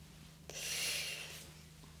again.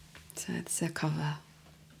 So it's a cover.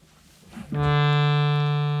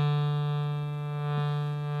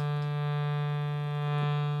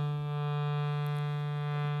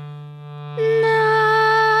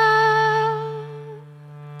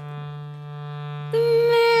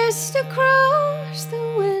 Across the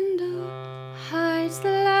window hides the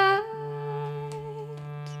light,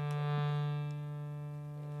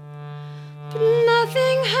 but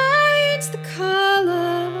nothing hides the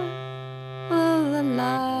color of the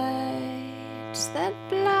lights that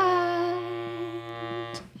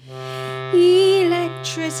blind.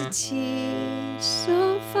 Electricity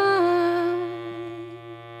so fine.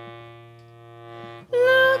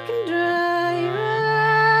 Look and dry your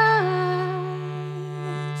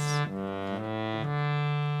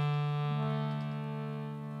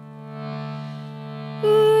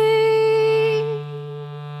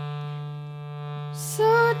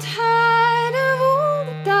so tired of all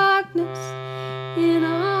the darkness in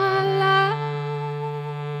our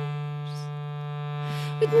lives,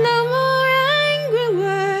 with no more angry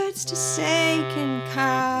words to say can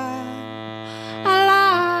calm our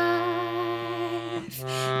life.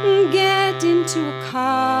 Get into a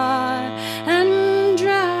car and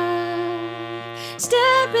drive,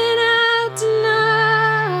 stepping out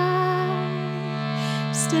tonight,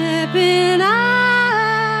 stepping out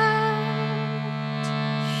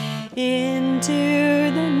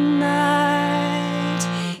into the night,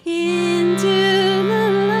 into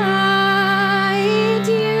the light.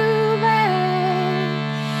 You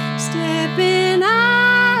bet, stepping out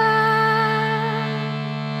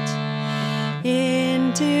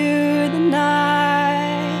into the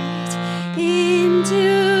night,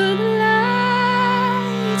 into the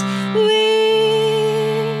light. We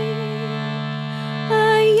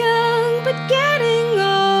are young but getting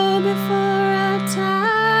old before our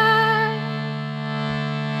time.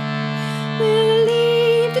 We'll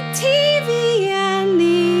leave the TV and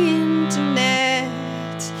the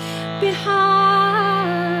internet behind.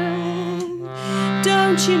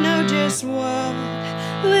 Don't you know just what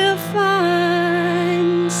we'll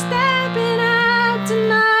find? Stepping out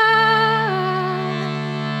tonight,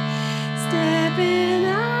 stepping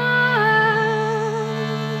out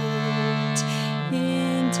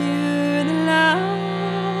into the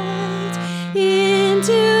light,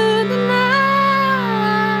 into the night,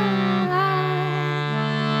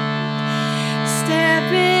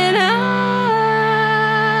 stepping out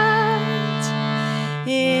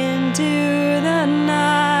into the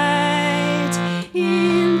night,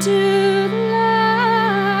 into the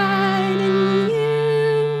light. And you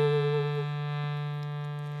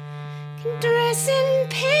can dress in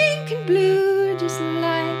pink and blue just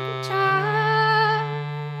like a child,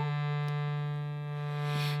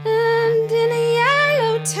 and in a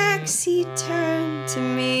yellow taxi turn to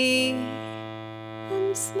me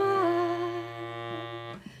and smile.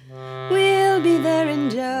 We'll be there in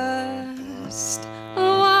just a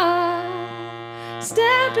while,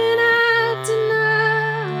 stepping out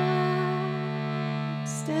tonight,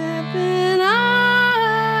 stepping out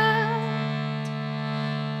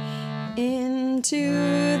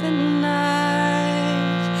into the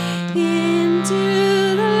night,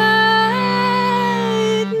 into the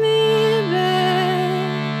light. Me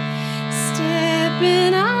back,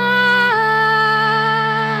 stepping out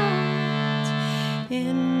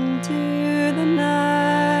into the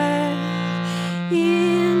night,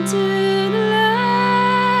 into the light.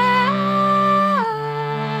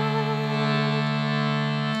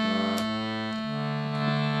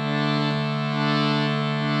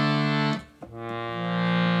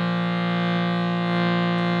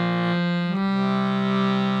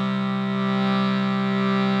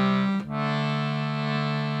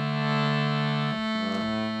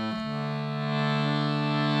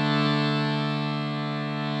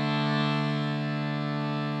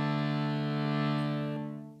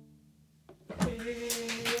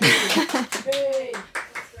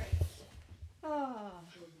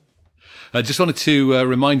 I just wanted to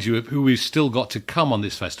remind you of who we've still got to come on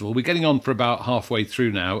this festival. We're getting on for about halfway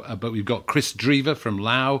through now, but we've got Chris Drever from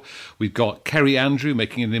Lao. We've got Kerry Andrew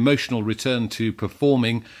making an emotional return to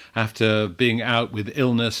performing after being out with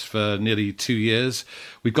illness for nearly 2 years.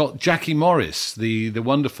 We've got Jackie Morris, the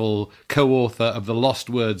wonderful co-author of the Lost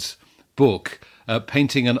Words book,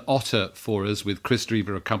 painting an otter for us with Chris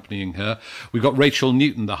Drever accompanying her. We've got Rachel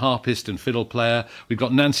Newton, the harpist and fiddle player. We've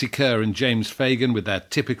got Nancy Kerr and James Fagan with their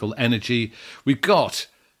typical energy. We've got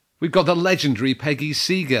the legendary Peggy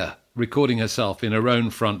Seeger recording herself in her own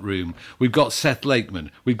front room. We've got Seth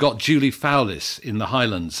Lakeman. We've got Julie Fowlis in the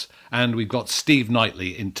Highlands. And we've got Steve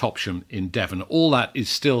Knightley in Topsham in Devon. All that is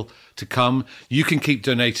still to come. You can keep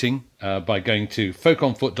donating by going to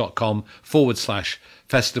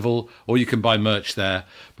folkonfoot.com/festival, or you can buy merch there.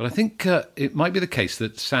 But I think it might be the case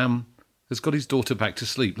that Sam has got his daughter back to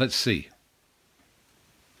sleep. Let's see.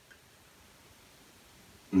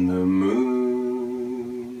 The moon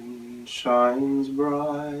shines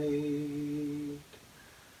bright,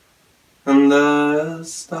 and the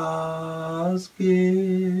stars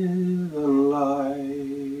give a light.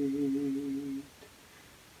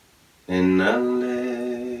 In a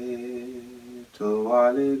little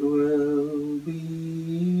while it will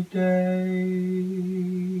be day.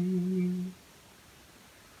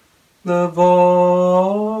 The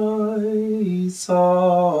voice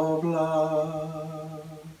of love,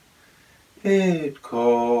 it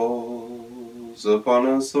calls upon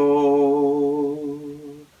us all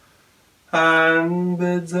and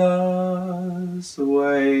bids us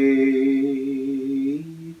wake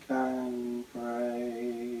and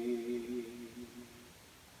pray.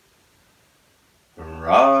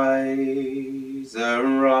 Arise,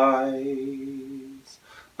 arise,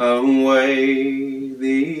 away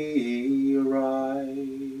thee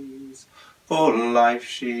arise, for life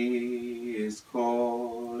she is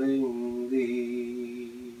calling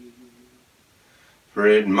thee. For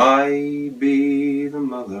it might be the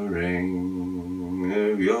mothering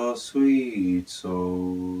of your sweet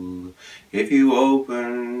soul, if you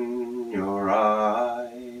open your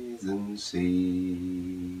eyes and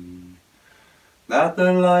see that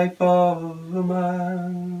the life of a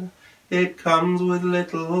man, it comes with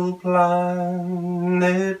little plan,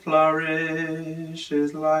 it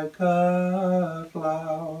flourishes like a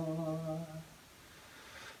flower,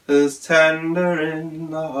 as tender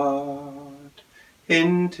in the heart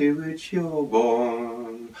into which you're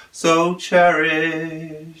born, so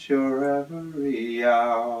cherish your every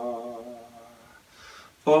hour.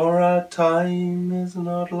 For our time is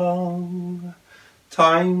not long,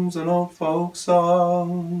 time's an old folk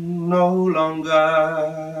song, no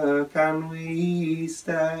longer can we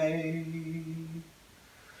stay.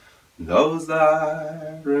 Those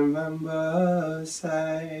that remember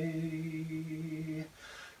say,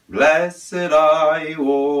 blessed are you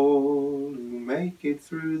all who make it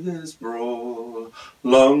through this brawl,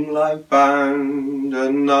 long life and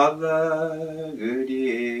another good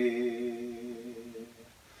year.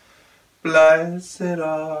 Blessed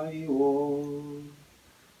are you all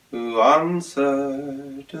who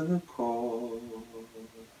answer to the call,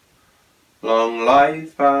 long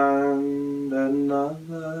life and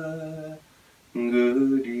another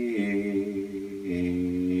good year.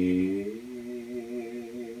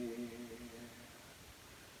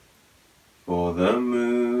 For the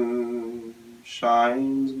moon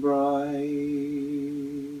shines bright,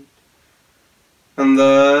 and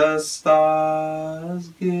the stars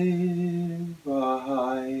give a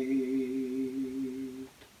height.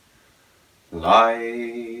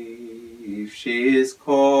 Life she is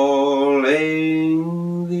calling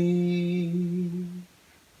thee.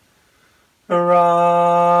 Arise,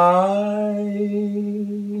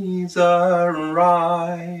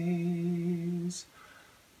 arise,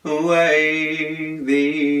 awake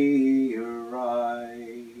thee, arise,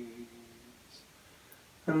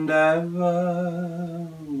 and ever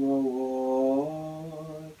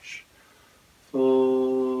watch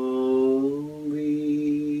for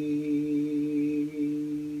thee.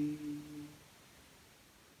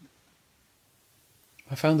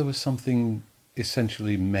 I found there was something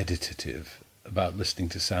essentially meditative about listening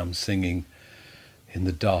to Sam singing in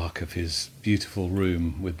the dark of his beautiful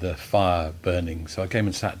room with the fire burning. So I came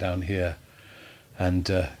and sat down here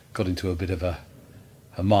and got into a bit of a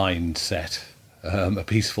mindset, a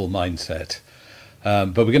peaceful mindset.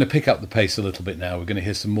 But we're going to pick up the pace a little bit now. We're going to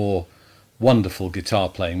hear some more wonderful guitar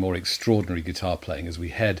playing, more extraordinary guitar playing as we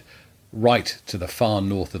head right to the far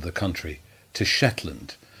north of the country, to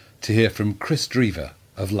Shetland, to hear from Chris Drever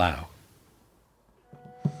of Lao.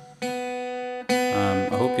 I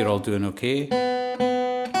hope you're all doing okay,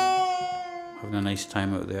 having a nice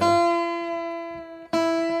time out there.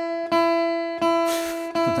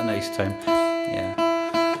 a nice time. Yeah.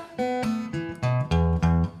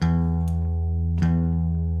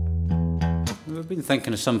 We've been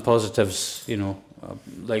thinking of some positives, you know,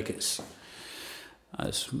 like it's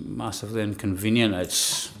massively inconvenient,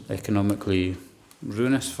 it's economically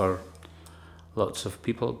ruinous for lots of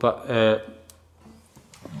people, but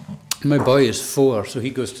my boy is 4, so he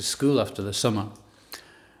goes to school after the summer,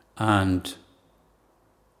 and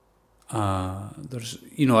there's,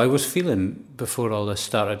 you know, I was feeling before all this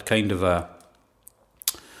started kind of I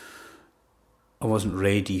wasn't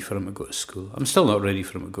ready for him to go to school. I'm still not ready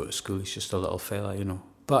for him to go to school, he's just a little fella, you know,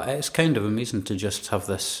 but it's kind of amazing to just have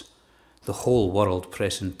this, the whole world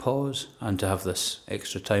pressing pause, and to have this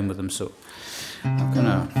extra time with him, so I'm kind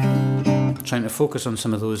of trying to focus on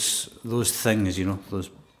some of those things, you know, those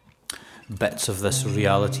bits of this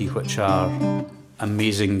reality which are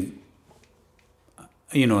amazing,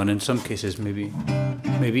 you know, and in some cases maybe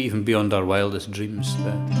even beyond our wildest dreams.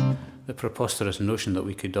 The preposterous notion that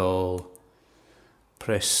we could all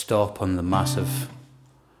press stop on the massive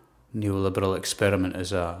neoliberal experiment would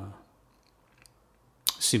have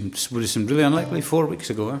seemed really unlikely 4 weeks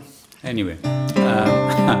ago. Eh? Anyway.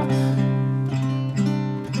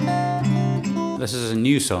 This is a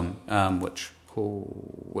new song, which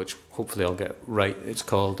hopefully I'll get right. It's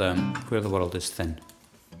called Where the World is Thin.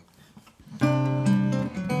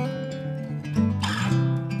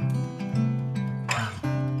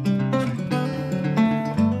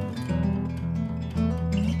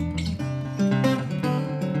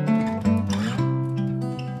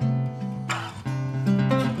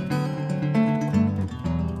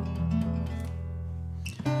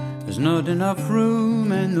 There's not enough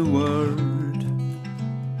room in the world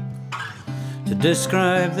to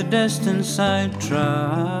describe the distance I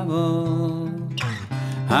travel.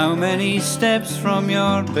 How many steps from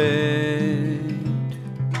your bed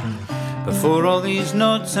before all these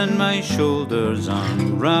knots in my shoulders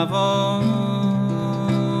unravel?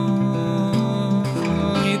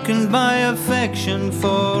 You can buy affection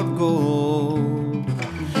for gold,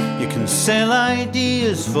 you can sell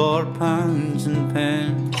ideas for pounds and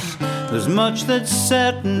pence. There's much that's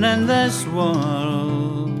certain in this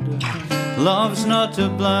world, love's not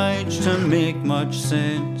obliged to make much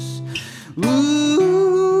sense.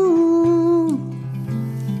 Ooh,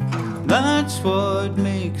 that's what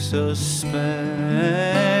makes us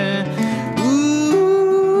spare.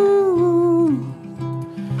 Ooh,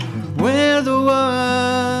 where the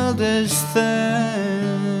world is thin.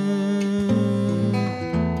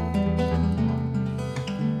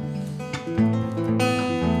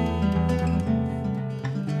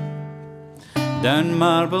 Down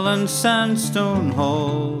marble and sandstone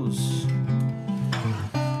halls,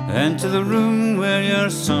 into the room where you're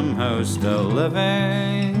somehow still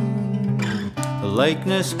living. The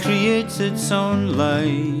likeness creates its own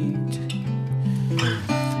light,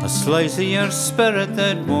 a slice of your spirit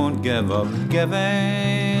that won't give up giving.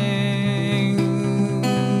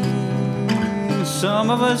 Some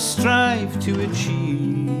of us strive to achieve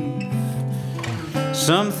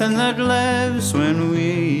something that lives when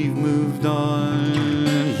we've moved on.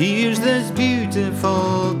 Here's this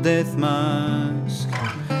beautiful death mask,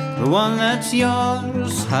 the one that's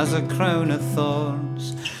yours has a crown of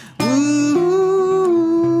thorns.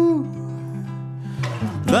 Ooh,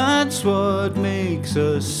 that's what makes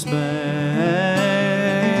us spend.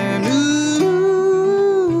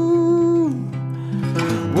 Ooh,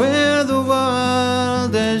 where the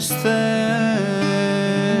world is thin.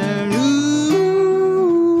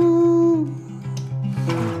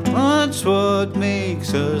 That's what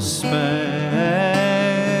makes us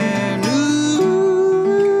spend. Ooh,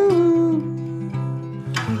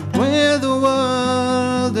 where the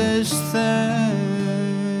world is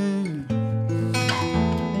thin.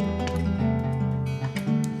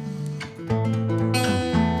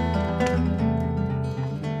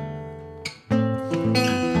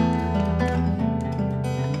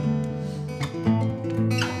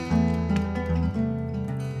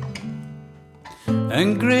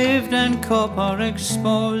 Engraved in copper,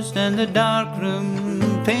 exposed in the dark room,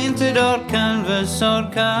 painted or canvas or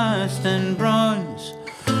cast in bronze,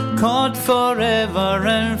 caught forever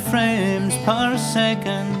in frames per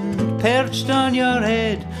second, perched on your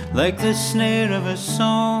head like the snare of a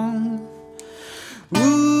song.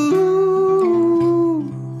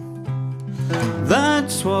 Ooh,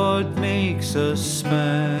 that's what makes us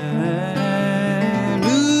spend.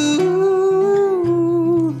 Ooh,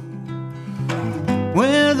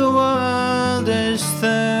 where the world is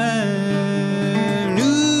thin.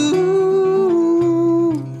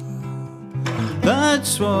 Ooh,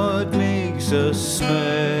 that's what makes us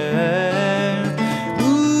spend.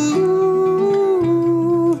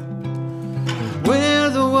 Ooh,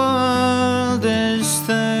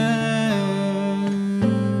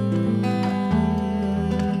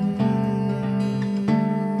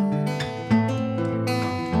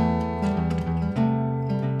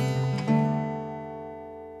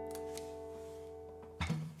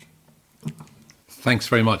 thanks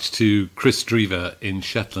very much to Chris Drever in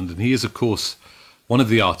Shetland. And he is, of course, one of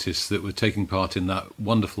the artists that were taking part in that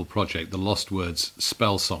wonderful project, the Lost Words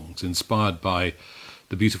Spell Songs, inspired by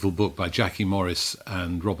the beautiful book by Jackie Morris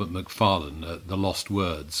and Robert Macfarlane, The Lost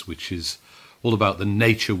Words, which is all about the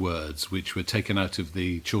nature words which were taken out of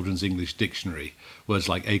the Children's English Dictionary, words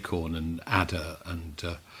like acorn and adder and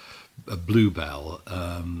a bluebell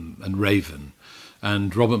and raven.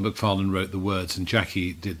 And Robert Macfarlane wrote the words and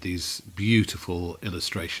Jackie did these beautiful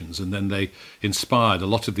illustrations. And then they inspired a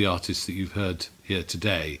lot of the artists that you've heard here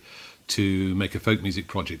today to make a folk music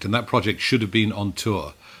project. And that project should have been on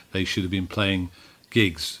tour. They should have been playing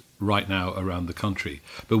gigs right now around the country.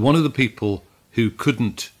 But one of the people who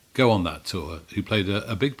couldn't go on that tour, who played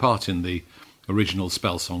a big part in the original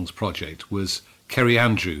Spell Songs project, was Kerry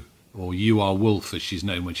Andrew, or You Are Wolf as she's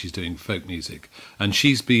known when she's doing folk music. And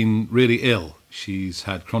she's been really ill. She's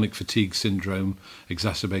had chronic fatigue syndrome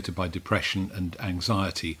exacerbated by depression and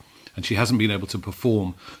anxiety, and she hasn't been able to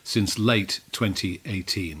perform since late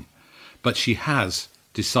 2018. But she has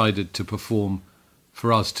decided to perform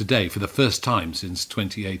for us today for the first time since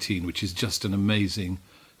 2018, which is just an amazing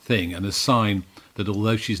thing and a sign that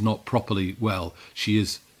although she's not properly well, she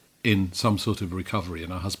is in some sort of recovery.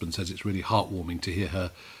 And her husband says it's really heartwarming to hear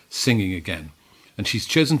her singing again. And she's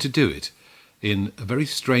chosen to do it in a very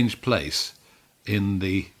strange place in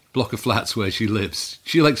the block of flats where she lives.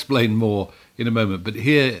 She'll explain more in a moment. But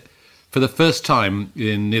here, for the first time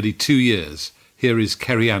in nearly 2 years, here is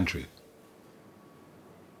Kerry Andrew.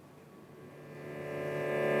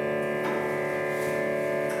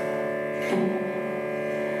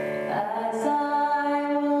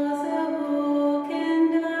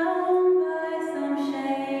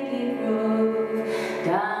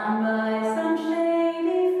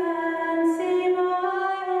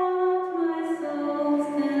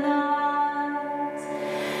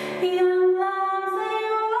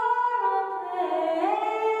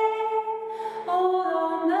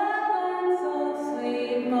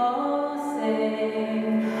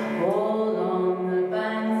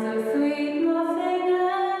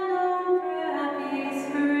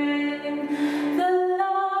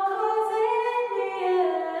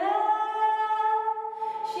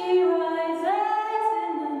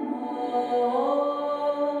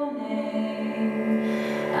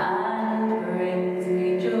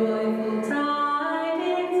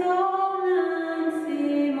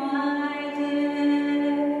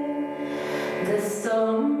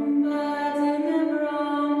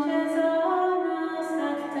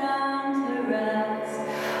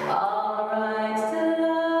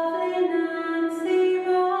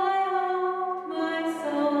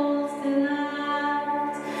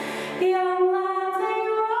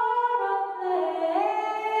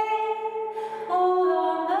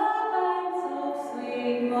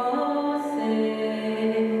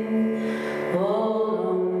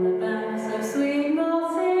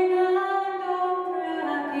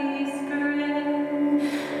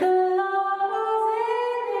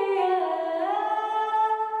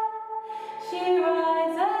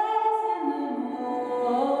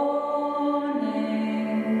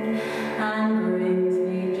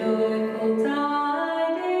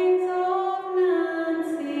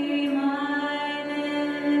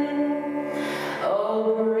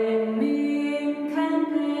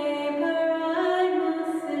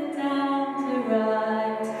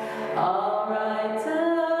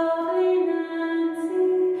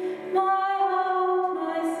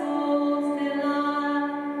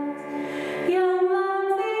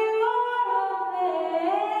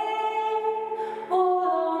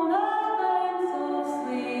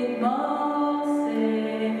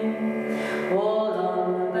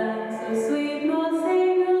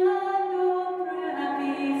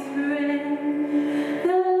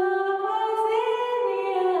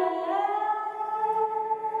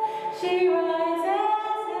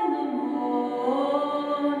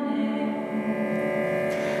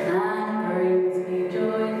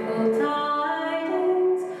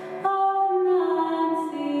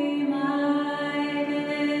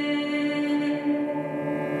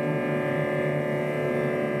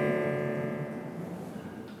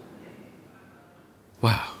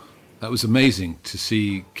 Wow, that was amazing to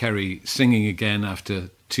see Kerry singing again after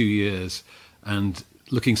 2 years and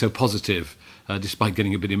looking so positive, despite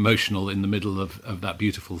getting a bit emotional in the middle of that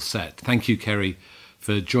beautiful set. Thank you, Kerry,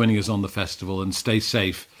 for joining us on the festival, and stay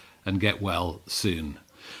safe and get well soon.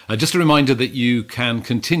 Just a reminder that you can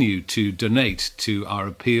continue to donate to our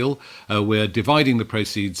appeal. We're dividing the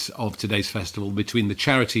proceeds of today's festival between the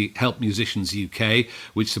charity Help Musicians UK,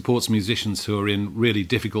 which supports musicians who are in really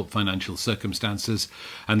difficult financial circumstances,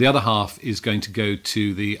 and the other half is going to go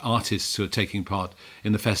to the artists who are taking part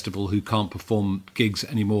in the festival who can't perform gigs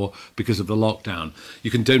anymore because of the lockdown.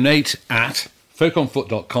 You can donate at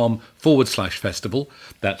folkonfoot.com/festival.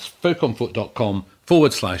 That's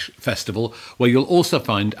folkonfoot.com/festival, where you'll also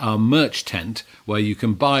find our merch tent, where you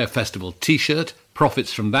can buy a festival t-shirt.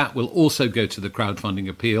 Profits from that will also go to the crowdfunding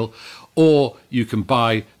appeal, or you can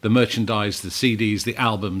buy the merchandise, the CDs, the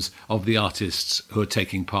albums of the artists who are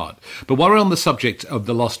taking part. But while we're on the subject of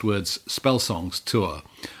the Lost Words Spell Songs tour,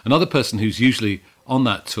 another person who's usually on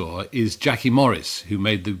that tour is Jackie Morris, who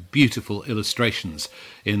made the beautiful illustrations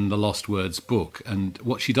in the Lost Words book. And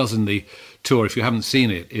what she does in the tour, if you haven't seen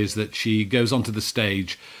it, is that she goes onto the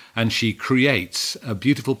stage and she creates a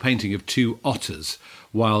beautiful painting of two otters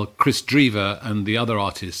while Chris Drever and the other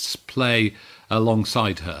artists play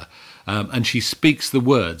alongside her. And she speaks the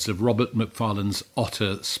words of Robert Macfarlane's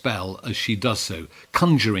otter spell as she does so,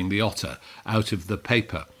 conjuring the otter out of the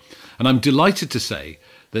paper. And I'm delighted to say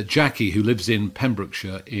that Jackie, who lives in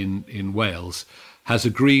Pembrokeshire in Wales, has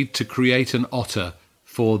agreed to create an otter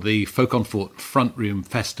for the Folk on Foot Front Room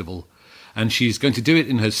Festival. And she's going to do it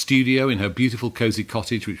in her studio, in her beautiful cosy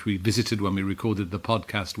cottage, which we visited when we recorded the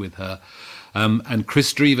podcast with her. And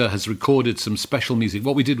Chris Drever has recorded some special music.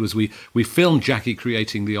 What we did was we filmed Jackie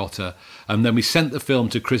creating the otter, and then we sent the film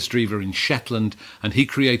to Chris Drever in Shetland, and he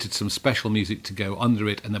created some special music to go under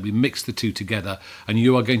it, and then we mixed the two together, and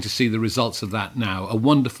you are going to see the results of that now. A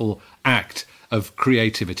wonderful act of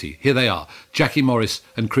creativity. Here they are, Jackie Morris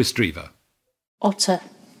and Chris Drever. Otter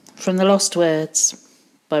from the Lost Words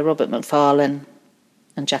by Robert Macfarlane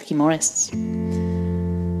and Jackie Morris.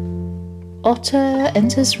 Otter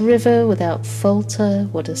enters river without falter,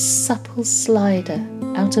 what a supple slider,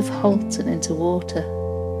 out of halt and into water.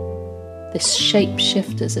 This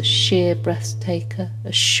shape-shifter's a sheer breath-taker,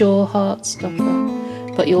 a sure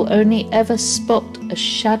heart-stopper, but you'll only ever spot a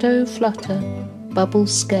shadow flutter, bubble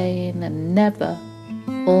skein, and never,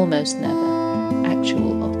 almost never,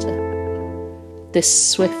 actual otter.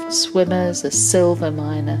 This swift swimmer's a silver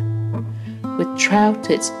miner. With trout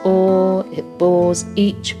its oar, it bores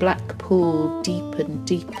each black pool deep and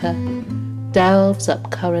deeper, delves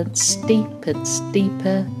up currents steep and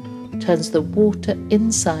steeper, turns the water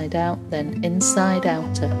inside out, then inside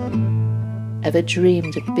outer. Ever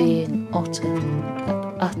dreamed of being otter,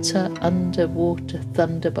 that utter underwater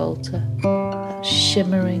thunderbolter, that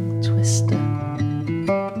shimmering twister?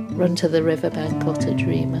 Run to the riverbank, otter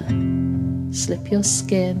dreamer, slip your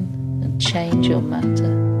skin and change your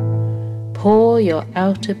matter. Pour your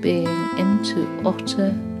outer being into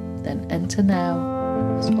otter, then enter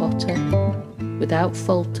now as otter, without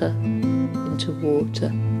falter, into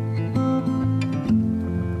water.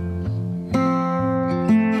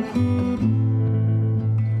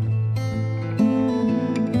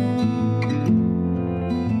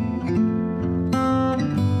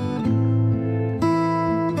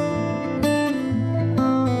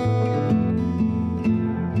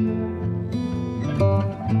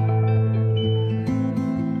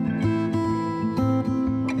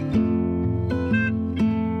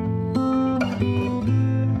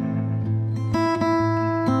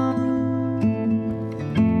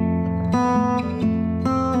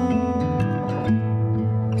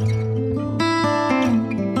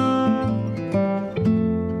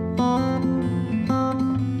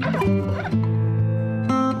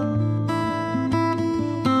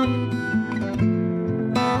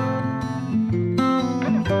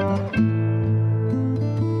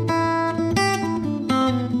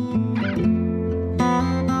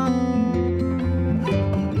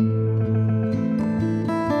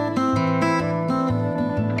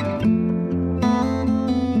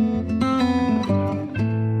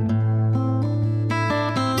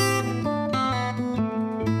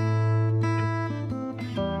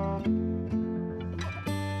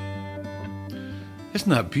 Isn't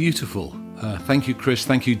that beautiful? Thank you, Chris.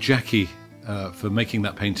 Thank you, Jackie, for making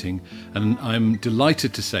that painting. And I'm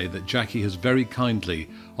delighted to say that Jackie has very kindly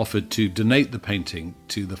offered to donate the painting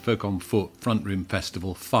to the Folk on Foot Front Room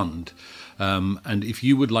Festival Fund. And if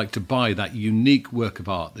you would like to buy that unique work of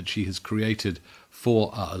art that she has created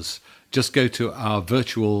for us, just go to our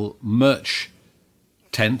virtual merch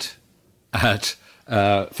tent at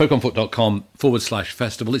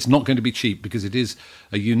folkonfoot.com/festival. It's not going to be cheap because it is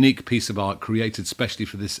a unique piece of art created specially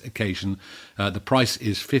for this occasion. The price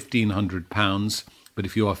is £1,500, But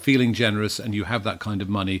if you are feeling generous and you have that kind of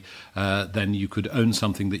money, then you could own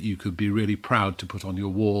something that you could be really proud to put on your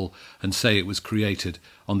wall and say it was created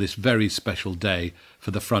on this very special day for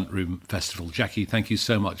the Front Room Festival. Jackie, thank you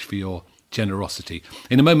so much for your generosity.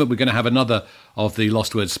 In a moment, we're going to have another of the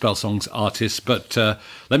Lost Words Spell Songs artists, but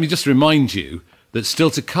let me just remind you that still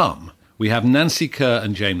to come, we have Nancy Kerr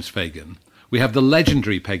and James Fagan. We have the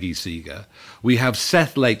legendary Peggy Seeger. We have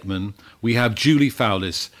Seth Lakeman. We have Julie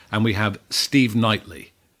Fowlis. And we have Steve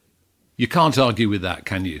Knightley. You can't argue with that,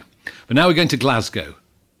 can you? But now we're going to Glasgow,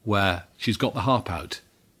 where she's got the harp out.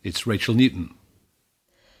 It's Rachel Newton.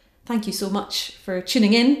 Thank you so much for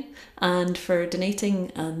tuning in and for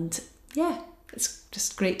donating. And yeah, it's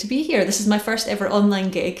just great to be here. This is my first ever online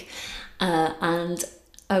gig. And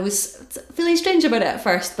I was feeling strange about it at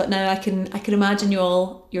first, but now I can imagine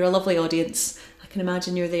you're a lovely audience. I can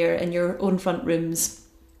imagine you're there in your own front rooms,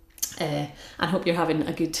 and hope you're having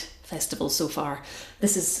a good festival so far.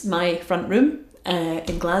 This is my front room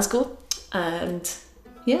in Glasgow, and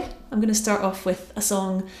yeah, I'm going to start off with a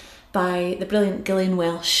song by the brilliant Gillian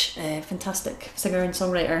Welsh, fantastic singer and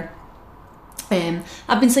songwriter.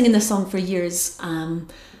 I've been singing this song for years, and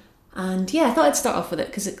yeah, I thought I'd start off with it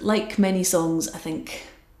because, like many songs, I think.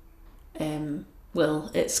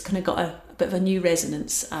 It's kind of got a bit of a new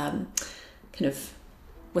resonance, kind of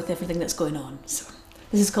with everything that's going on. So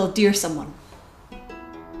this is called Dear Someone.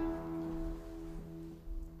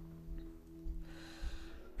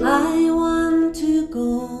 I want to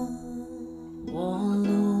go all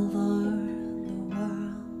over the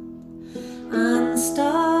world and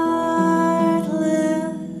start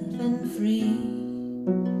living free.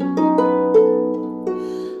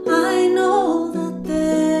 I know that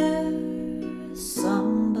there's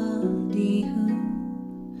somebody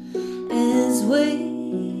who is waiting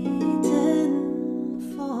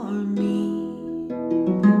for me.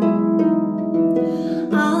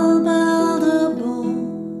 I'll build a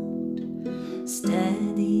boat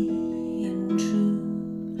steady and true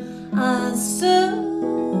as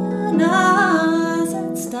soon as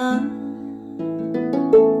it's done.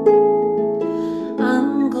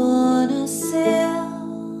 I'm gonna sail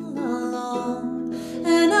along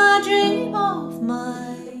and I dream of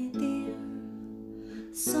my dear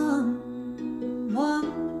someone.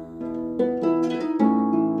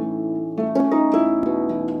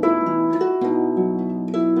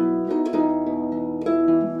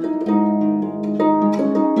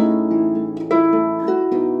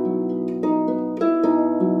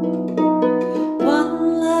 One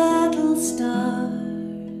little star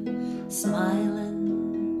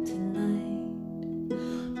smiling tonight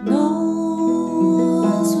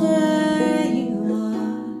knows where you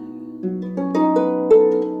are.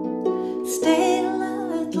 Stay,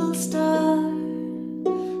 little star,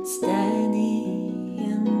 steady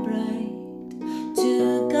and bright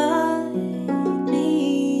to guide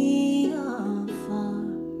me afar.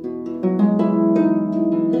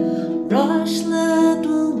 Rush,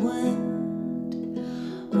 little wind,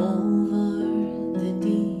 over the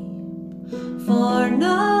deep, for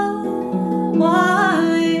now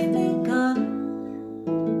I've begun.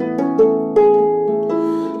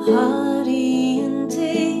 Hurry and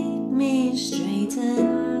take me straight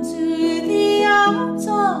into the arms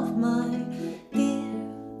of my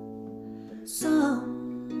dear someone.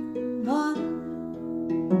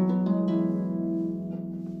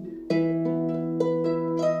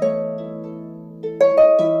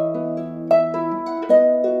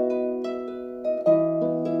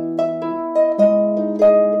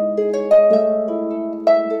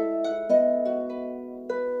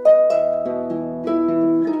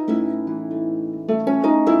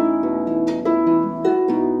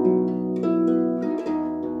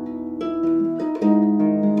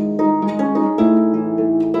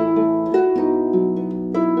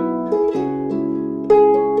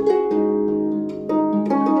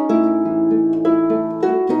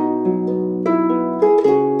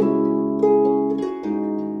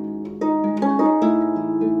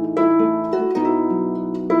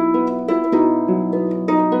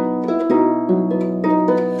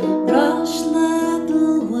 Rush,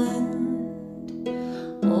 little wind,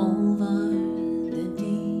 over the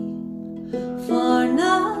deep, for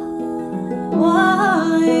now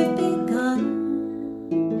I've begun.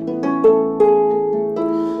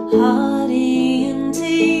 Hurry and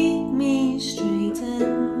take me straight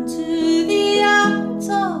into the arms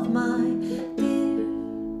of my dear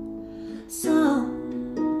someone.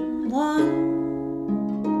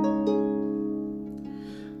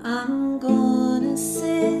 I'm gonna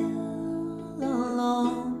sail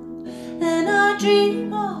along and I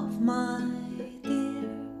dream of my dear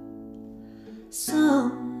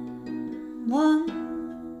someone.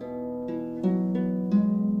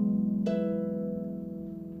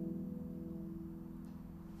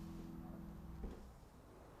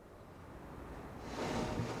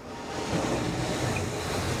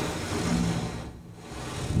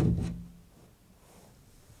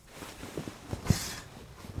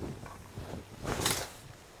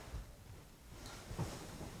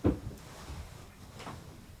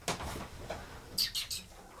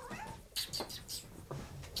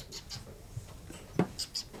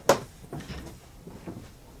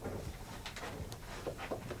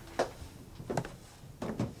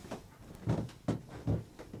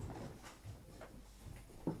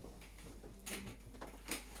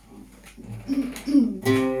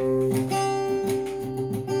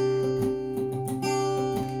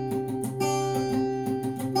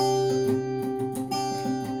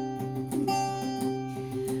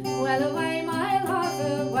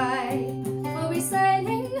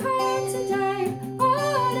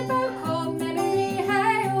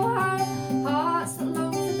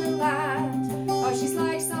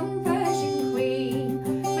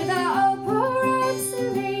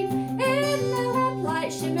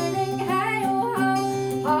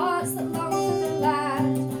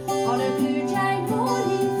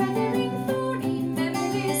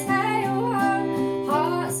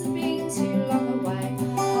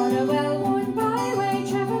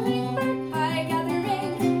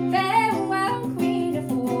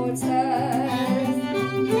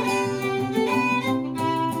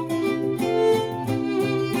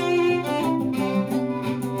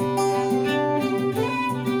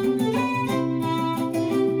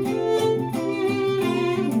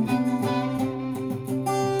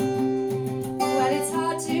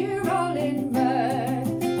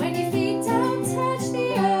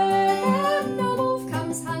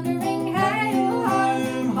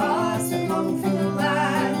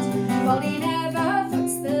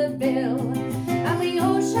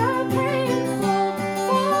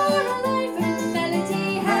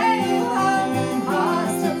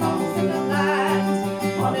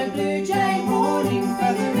 blue jay morning,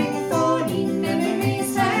 feathering thorny,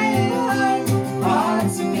 memories sail home.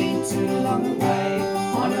 Hearts have been too long away,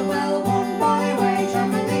 on a well-worn byway,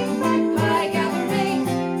 travelling magpie gathering,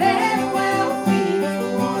 farewell queen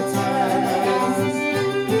of waters.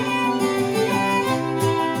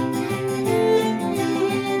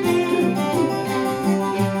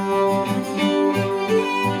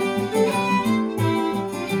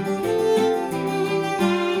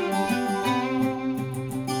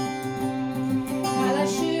 Well, I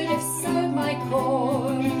should have sewed my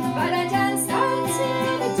cord, but I danced out to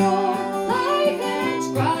the door like an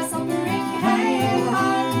grasshoppering hail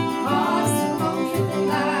hunt. Hearts that long for the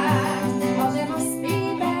land. Oh, there must be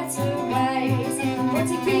better ways for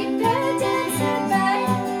to keep the dance at bay.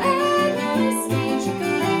 And the speech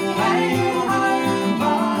trickling hail hunt.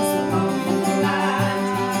 Hearts that long for the land.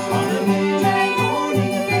 On a blue jay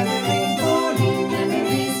morning, feathering thorny,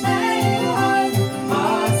 memories sail hunt.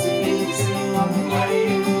 Hearts have been too long away,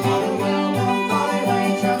 on a well-worn byway,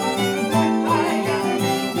 travelling magpie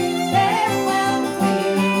gathering, farewell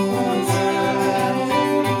queen of waters.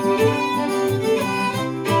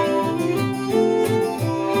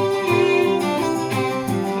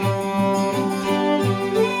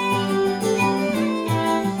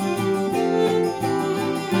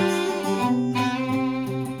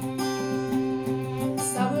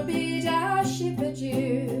 Summer beat our ship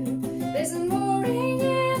adieu. There's a mooring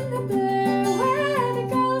in the blue where the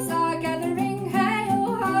gulls are gathering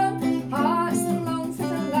hail home. Hearts that long for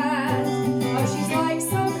the land. Oh, she's like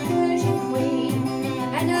some Persian queen,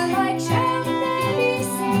 and her like shall never be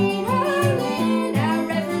seen. Oh, in our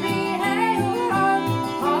reverie hail home.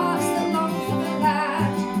 Hearts that long for the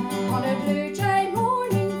land. On a blue jay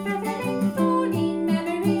morning, feathering thorny,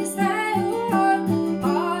 memories hail home.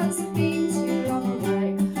 Hearts have been too long away,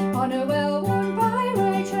 on a well-worn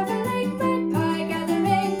byway, travelling magpie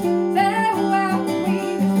gathering, farewell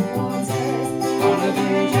queen of waters. On a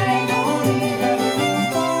blue jay morning, feathering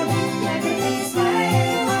thorny, memories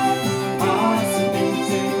hail home. Hearts have been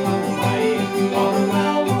too long away, on a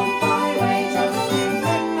well-worn byway, travelling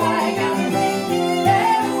magpie gathering,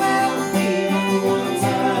 farewell queen of waters.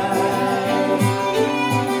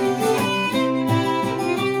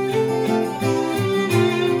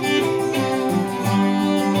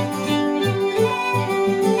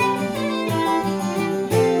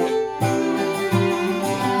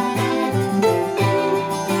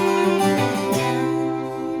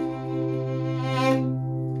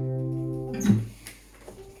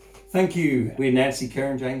 Thank you. We're Nancy,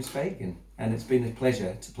 Karen, James Fagan, and it's been a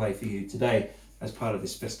pleasure to play for you today as part of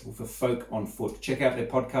this festival for Folk on Foot. Check out their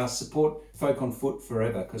podcast, support Folk on Foot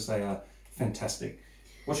forever, because they are fantastic.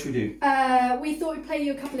 What should we do? We thought we'd play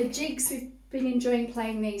you a couple of jigs. We've been enjoying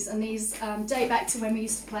playing these, and these date back to when we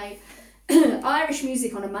used to play Irish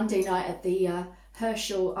music on a Monday night at the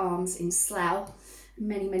Herschel Arms in Slough.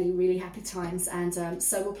 Many really happy times, and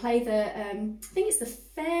so we'll play the I think it's the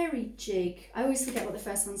fairy jig. I always forget what the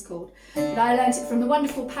first one's called, but I learnt it from the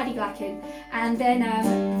wonderful Paddy Blackin, and then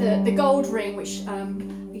the gold ring, which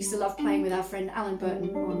we used to love playing with our friend Alan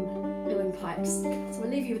Burton on uilleann pipes. So we'll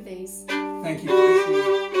leave you with these. Thank you for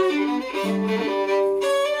listening.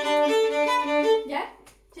 Yeah,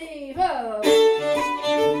 Jivo.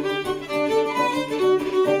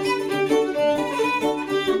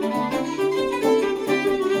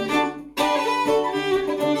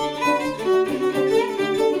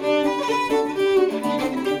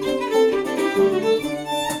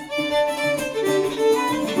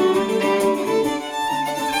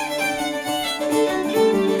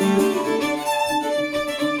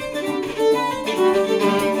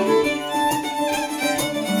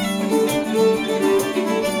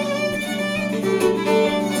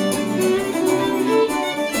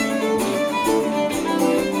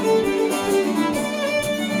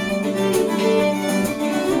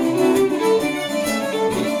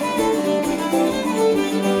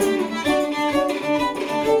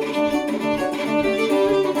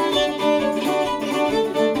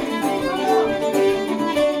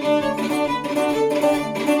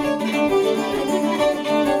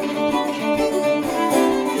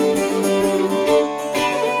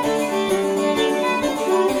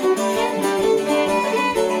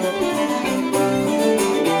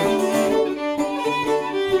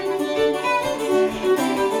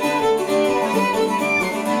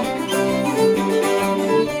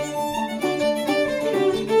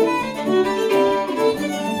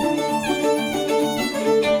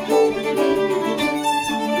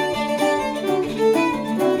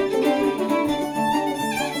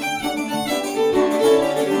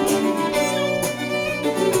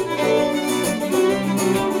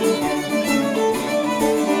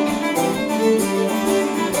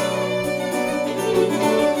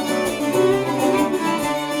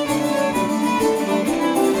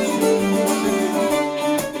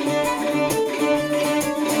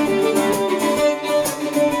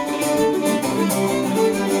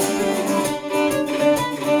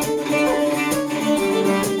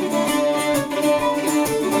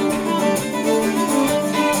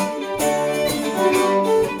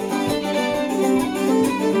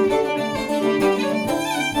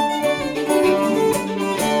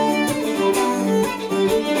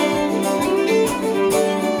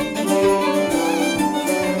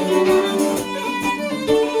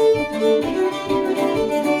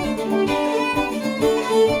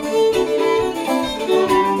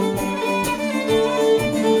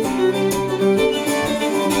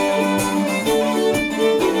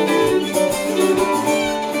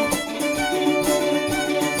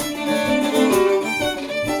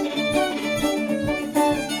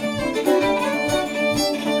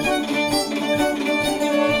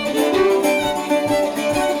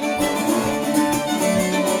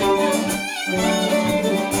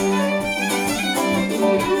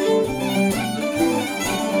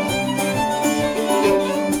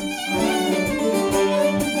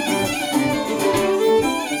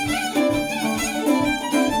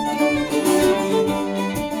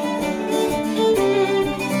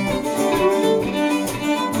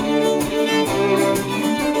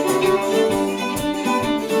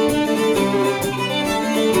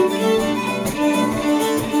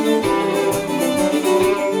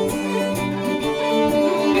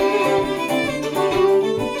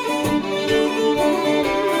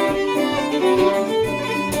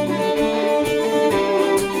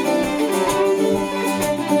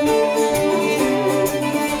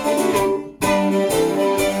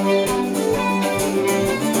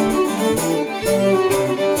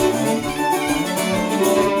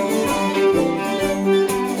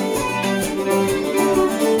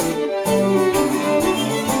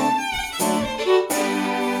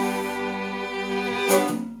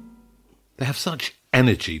 such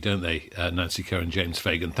energy, don't they, Nancy Kerr and James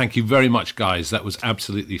Fagan? Thank you very much, guys. That was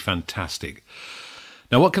absolutely fantastic.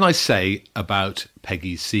 Now, what can I say about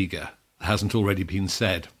Peggy Seeger that hasn't already been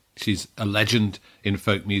said? She's a legend in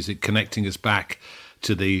folk music, connecting us back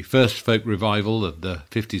to the first folk revival of the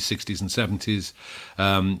 50s, 60s and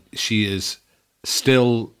 70s. She is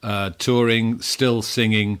still touring, still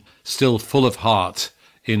singing, still full of heart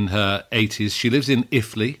in her 80s. She lives in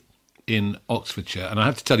Iffley in Oxfordshire, and I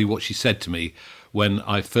have to tell you what she said to me when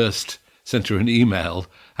I first sent her an email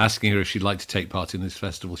asking her if she'd like to take part in this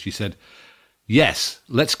festival. She said, "Yes,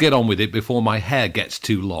 let's get on with it before my hair gets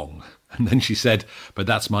too long." And then she said, "But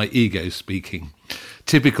that's my ego speaking."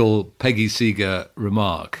 Typical Peggy Seeger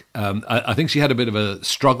remark. I think she had a bit of a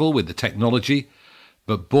struggle with the technology,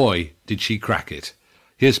 but boy, did she crack it.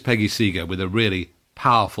 Here's Peggy Seeger with a really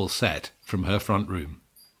powerful set from her front room.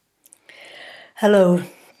 Hello.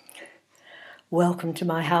 Welcome to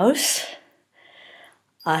my house.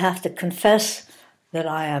 I have to confess that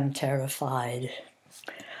I am terrified.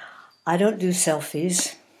 I don't do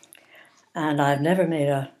selfies, and I've never made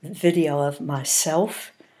a video of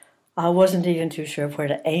myself. I wasn't even too sure where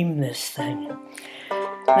to aim this thing.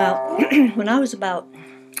 Now, when I was about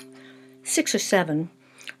 6 or 7,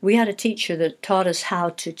 we had a teacher that taught us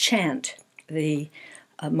how to chant the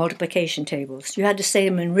multiplication tables. You had to say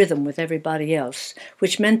them in rhythm with everybody else,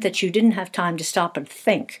 which meant that you didn't have time to stop and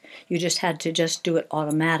think. You just had to just do it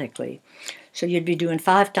automatically. So you'd be doing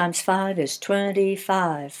 5 times 5 is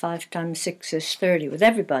 25, 5 times 6 is 30 with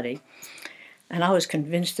everybody. And I was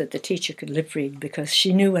convinced that the teacher could lip read because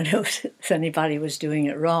she knew when anybody was doing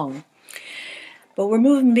it wrong. But we're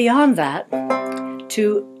moving beyond that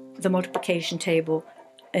to the multiplication table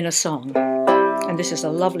in a song. And this is a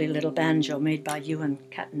lovely little banjo made by Ewan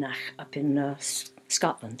Catanach up in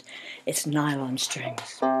Scotland. It's nylon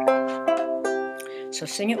strings. So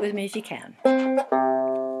sing it with me if you can.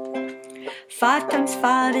 5 times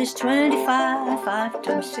 5 is 25, 5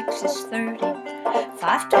 times 6 is 30,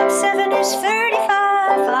 5 times 7 is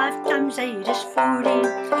 35, 5 times 8 is 40,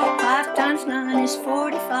 5 times 9 is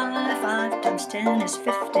 45, 5 times 10 is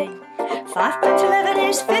 50, 5 times 11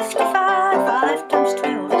 is 55, 5 times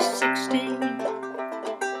 12 is 60.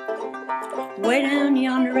 Way down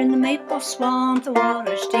yonder in the maple swamp, the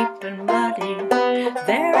water's deep and muddy.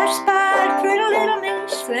 There I spied pretty little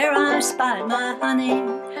miss, there I spied my honey.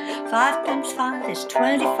 5 times 5 is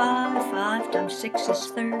 25, 5 times 6 is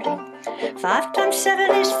 30, 5 times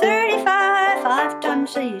 7 is 35, 5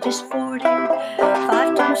 times 8 is 40,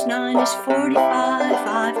 5 times 9 is 45,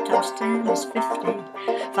 5 times 10 is 50,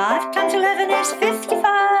 5 times 11 is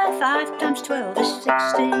 55, 5 times 12 is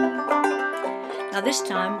 60. Now this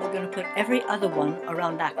time we're going to put every other one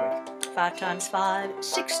around backward. 5 times 5,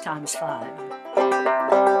 6 times 5.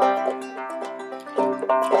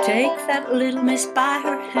 Take that little miss by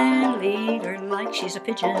her hand, lead her like she's a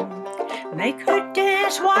pigeon. Make her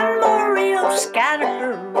dance one more reel, scatter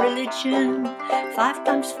her religion. 5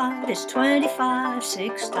 times 5 is 25,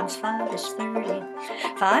 6 times 5 is 30,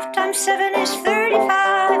 5 times 7 is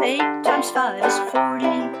 35, 8 times 5 is 40,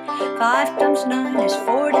 5 times 9 is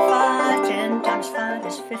 45, 10 times 5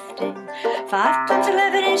 is 50, 5 times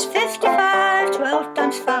 11 is 55, 12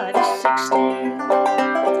 times 5 is 60.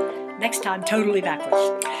 Next time, totally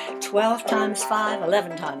backwards. 12 times 5,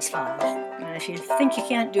 11 times 5. And if you think you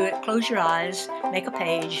can't do it, close your eyes, make a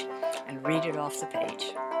page, and read it off the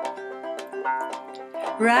page.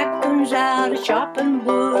 Raccoon's out a chopping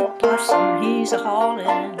wood, Possum he's a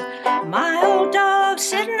hauling. My old dog's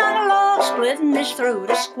sitting on a log, splitting his throat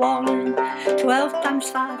a squalling. 12 times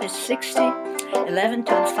 5 is 60, 11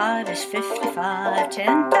 times 5 is 55,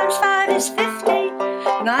 10 times 5 is 50,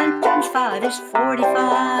 9 times 5 is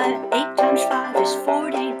 45, 8 times 5 is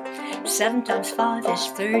 40, 7 times 5 is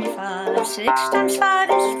 35, 6 times 5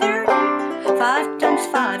 is 30, 5 times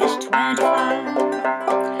 5 is 25.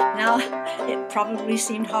 Now, it probably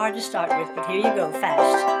seemed hard to start with, but here you go,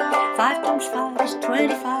 fast. 5 times 5 is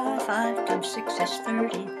 25, 5 times 6 is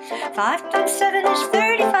 30, 5 times 7 is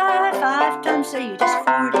 35, 5 times 8 is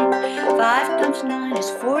 40, 5 times 9 is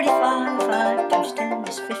 45, 5 times 10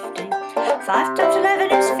 is 50, 5 times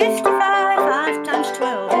 11 is 55, 5 times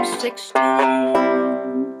 12 is 60.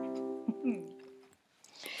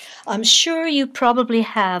 I'm sure you probably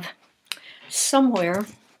have somewhere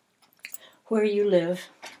where you live,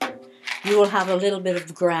 you will have a little bit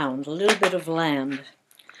of ground, a little bit of land.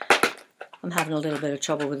 I'm having a little bit of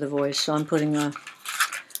trouble with the voice, so I'm putting a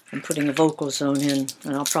vocal zone in,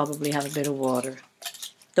 and I'll probably have a bit of water.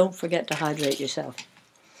 Don't forget to hydrate yourself.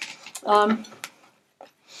 A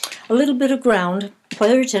little bit of ground,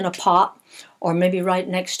 whether it's in a pot or maybe right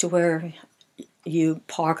next to where you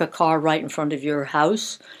park a car right in front of your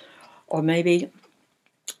house, or maybe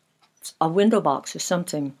a window box or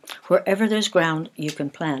something. Wherever there's ground, you can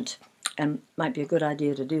plant, and might be a good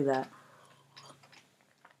idea to do that.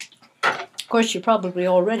 Of course, you're probably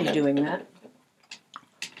already doing that.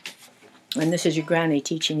 And this is your granny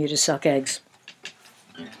teaching you to suck eggs.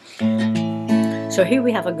 So here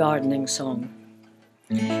we have a gardening song.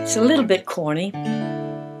 It's a little bit corny,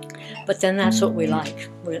 but then that's what we like.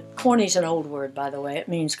 Corny's an old word, by the way. It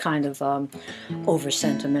means kind of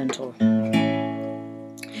over-sentimental.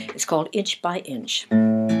 It's called Inch by Inch.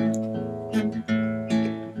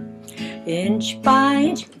 Inch by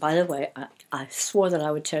inch. By the way, I swore that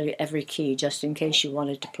I would tell you every key just in case you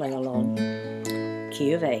wanted to play along.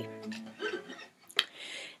 Key of A.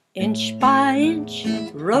 Inch by inch,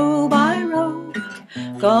 row by row,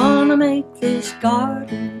 gonna make this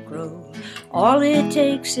garden grow. All it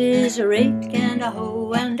takes is a rake and a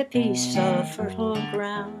hoe and a piece of fertile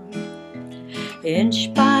ground.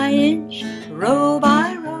 Inch by inch, row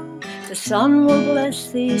by row, the sun will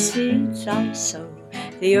bless these seeds I sow.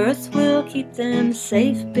 The earth will keep them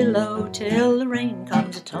safe below till the rain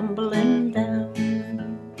comes tumbling down.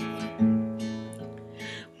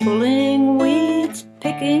 Pulling weeds,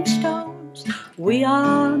 picking stones, we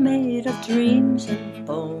are made of dreams and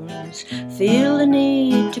bones. Feel the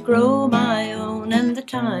need to grow my own, and the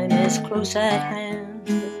time is close at hand.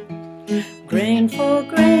 Grain for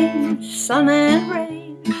grain, sun and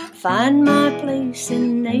rain, find my place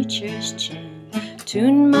in nature's chain.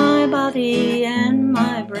 Tune my body and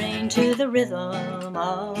my brain to the rhythm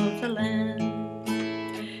of the land.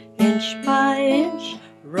 Inch by inch,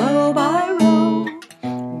 row by row,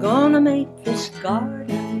 gonna make this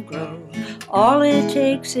garden grow. All it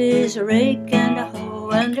takes is a rake and a hoe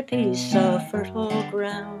and a piece of fertile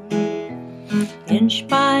ground. Inch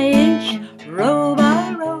by inch, row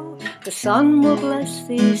by row, the sun will bless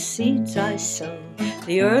these seeds I sow.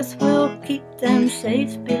 The earth will keep them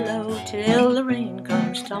safe below till the rain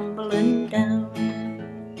comes tumbling down.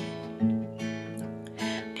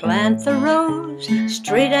 Plant the rows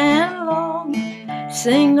straight and long,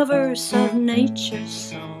 sing a verse of nature's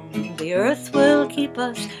song. The earth will keep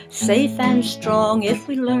us safe and strong if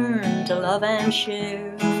we learn to love and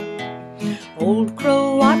share. Old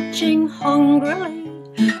crow watching hungrily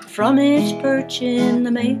from its perch in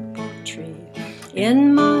the maple tree.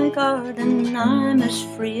 In my garden I'm as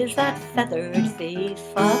free as that feathered thief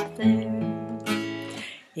up there.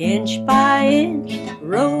 Inch by inch,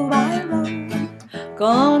 row by row,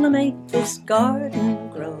 gonna make this garden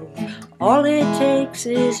grow. All it takes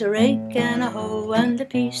is a rake and a hoe and a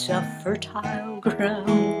piece of fertile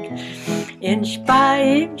ground. Inch by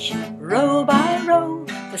inch, row by row,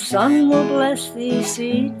 the sun will bless these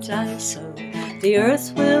seeds I sow. The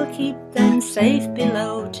earth will keep them safe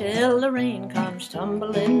below till the rain comes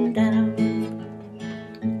tumbling down.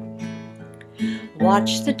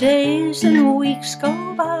 Watch the days and weeks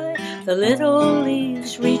go by, the little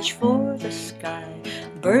leaves reach for the sky.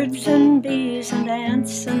 Birds and bees and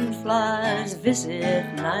ants and flies visit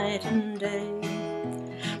night and day.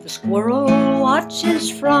 The squirrel watches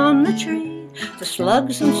from the tree, the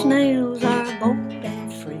slugs and snails are bold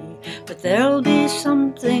and free. But there'll be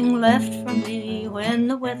something left for me when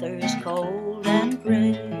the weather's cold and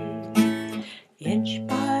grey. Inch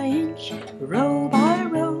by inch, row by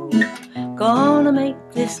row, gonna make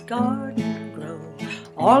this garden grow.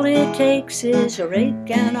 All it takes is a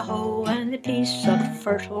rake and a hoe and a piece of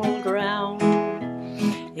fertile ground.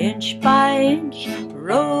 Inch by inch,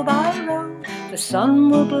 row by row, the sun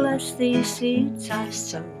will bless these seeds I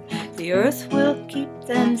sow. The earth will keep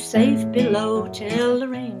them safe below till the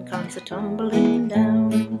rain comes a-tumbling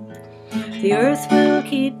down. The earth will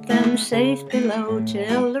keep them safe below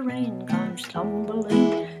till the rain comes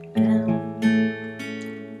tumbling down.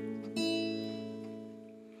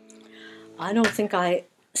 I don't think I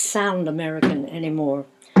sound American anymore,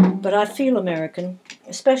 but I feel American,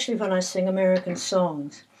 especially when I sing American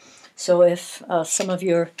songs. So if some of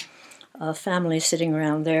your family sitting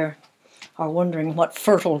around there are wondering what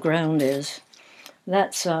fertile ground is,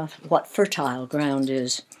 that's what fertile ground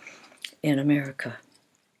is in America.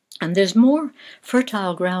 And there's more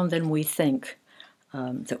fertile ground than we think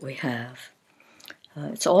that we have.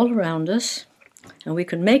 It's all around us, and we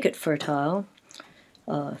can make it fertile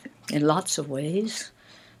in lots of ways,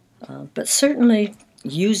 but certainly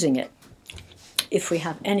using it, if we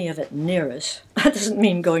have any of it near us. That doesn't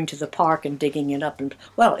mean going to the park and digging it up. And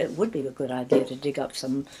well, it would be a good idea to dig up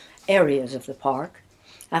some areas of the park.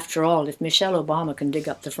 After all, if Michelle Obama can dig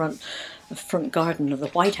up the front garden of the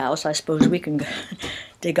White House, I suppose we can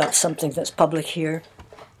dig up something that's public here.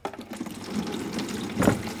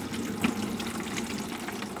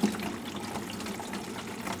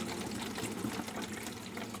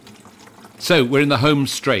 So we're in the home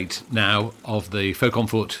straight now of the Folk on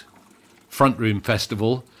Foot Front Room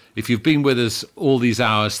Festival. If you've been with us all these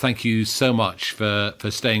hours, thank you so much for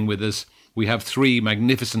staying with us. We have 3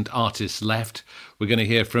 magnificent artists left. We're going to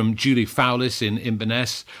hear from Julie Fowlis in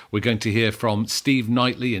Inverness. We're going to hear from Steve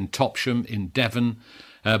Knightley in Topsham in Devon.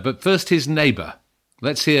 But first, his neighbour.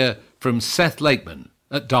 Let's hear from Seth Lakeman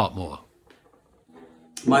at Dartmoor.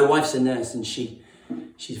 My wife's a nurse and she's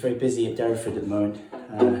very busy at Derriford at the moment.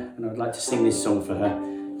 And I'd like to sing this song for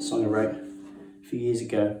her. A song I wrote a few years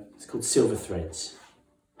ago. It's called Silver Threads.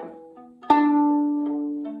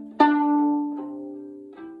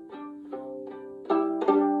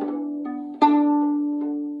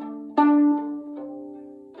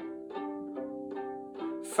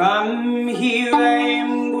 From here I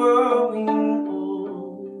am growing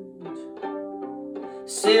old,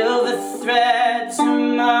 silver threads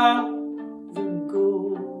among the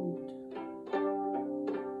gold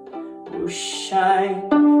will shine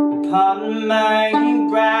upon my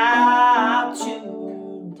brow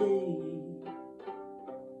today.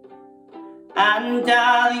 And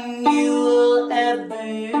darling, you will ever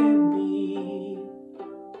be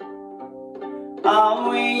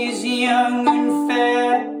always young and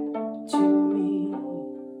fair to me.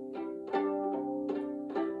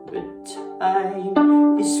 But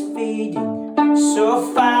time is fading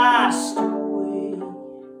so fast away.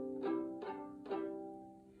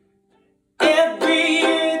 Every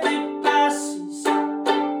year that passes, you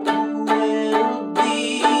will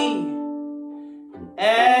be an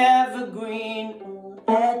evergreen all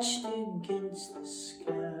etched against the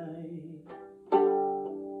sky.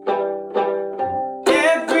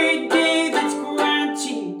 Every day that's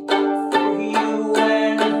granted for you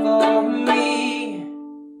and for me,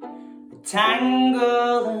 a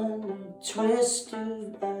tangle and a twist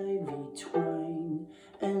of ivy twine,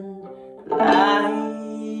 and life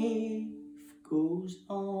goes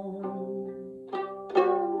on.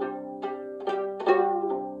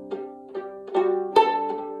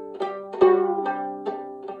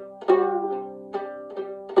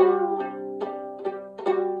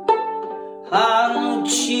 Hollow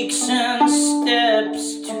cheeks and steps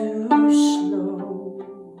too slow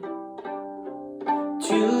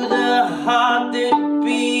to the heart that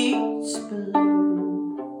beats below.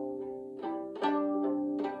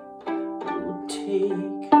 Oh,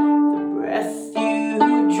 take the breath you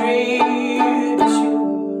dream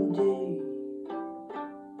today.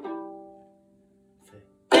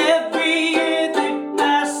 For every year that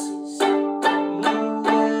passes, you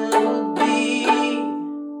will be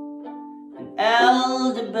an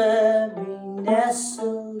elderberry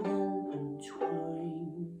nestled and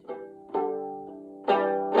entwined.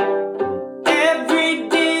 Every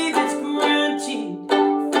day that's granted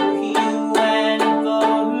for you and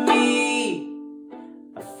for me,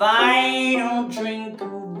 a final drink of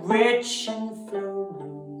rich and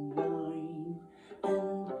flowing wine,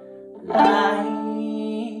 and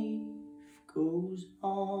life goes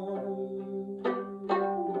on.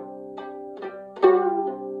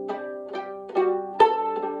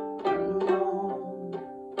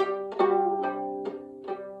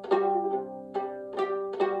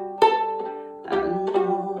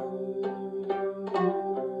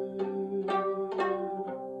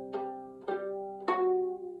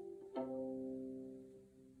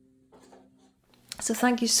 So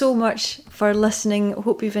thank you so much for listening. I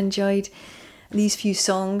hope you've enjoyed these few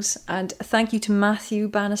songs, and thank you to Matthew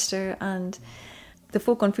Bannister. And the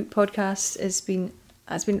Folk on Foot podcast has been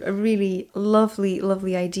a really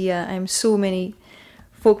lovely idea. So many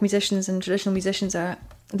folk musicians and traditional musicians are,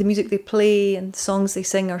 the music they play and the songs they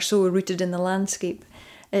sing are so rooted in the landscape.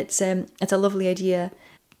 It's a lovely idea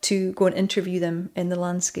to go and interview them in the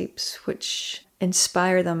landscapes which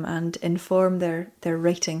inspire them and inform their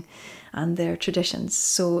writing and their traditions.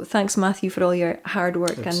 So thanks, Matthew, for all your hard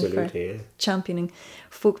work and for championing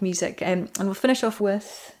folk music. And we'll finish off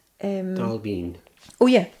with Dalbean. Oh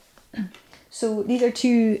yeah. So these are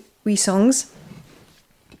 2 wee songs.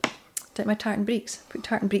 Take my tartan breeks. Put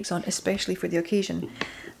tartan breeks on especially for the occasion.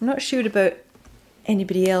 I'm not sure about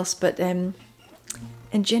anybody else, but in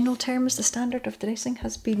general terms, the standard of dressing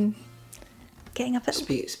has been getting a bit...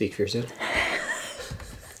 Speak for yourself.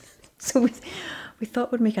 So we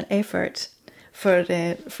thought we'd make an effort for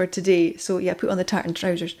today. So yeah, put on the tartan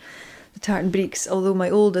trousers, the tartan breeks. Although my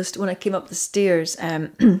oldest, when I came up the stairs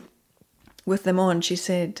with them on, she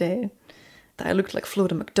said that I looked like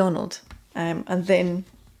Flora MacDonald. And then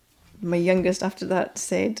my youngest after that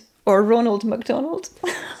said, or Ronald McDonald.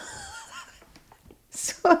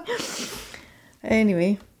 So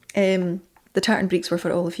anyway, the tartan breeks were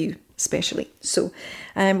for all of you especially. So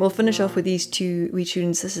we'll finish off with these two wee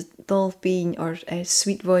tunes. This is Dolph Bean, or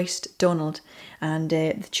Sweet Voiced Donald, and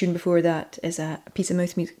the tune before that is a piece of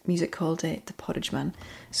mouth music called The Porridge Man.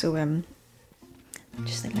 So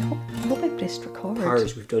just thinking, I hope I pressed record.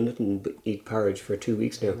 Porridge, we've done it and eat porridge for 2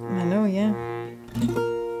 weeks now. I know, yeah.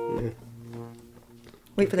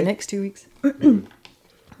 Wait for the next 2 weeks.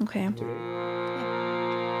 Okay.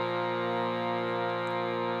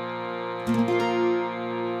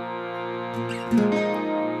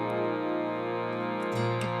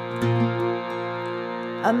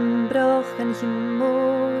 Am brochen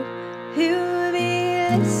gemor, hoe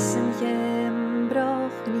wissen je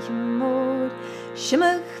brochen gemor,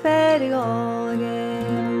 schmuk vergolge,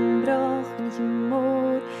 brochen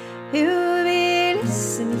gemor, hoe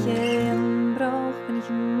wissen je brochen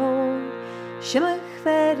gemor, schmuk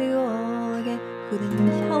vergolge,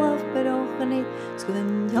 goeden half brochen niet,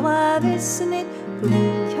 goeden half wissen niet,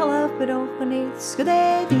 goeden half brochen niet,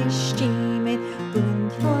 goeden die stimme,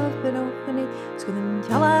 goeden half brochen niet. Skudden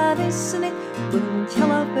tjalla vissenit, skudden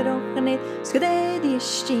tjalla berokenit, skudde die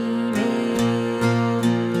stime.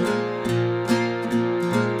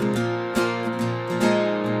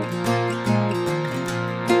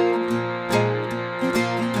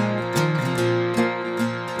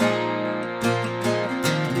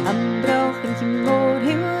 Am brochen gemor,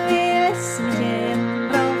 hoe wissen je, am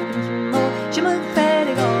brochen gemor, je moet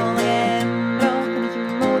verder gaan, am brochen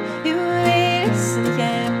gemor, hoe wissen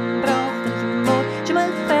je.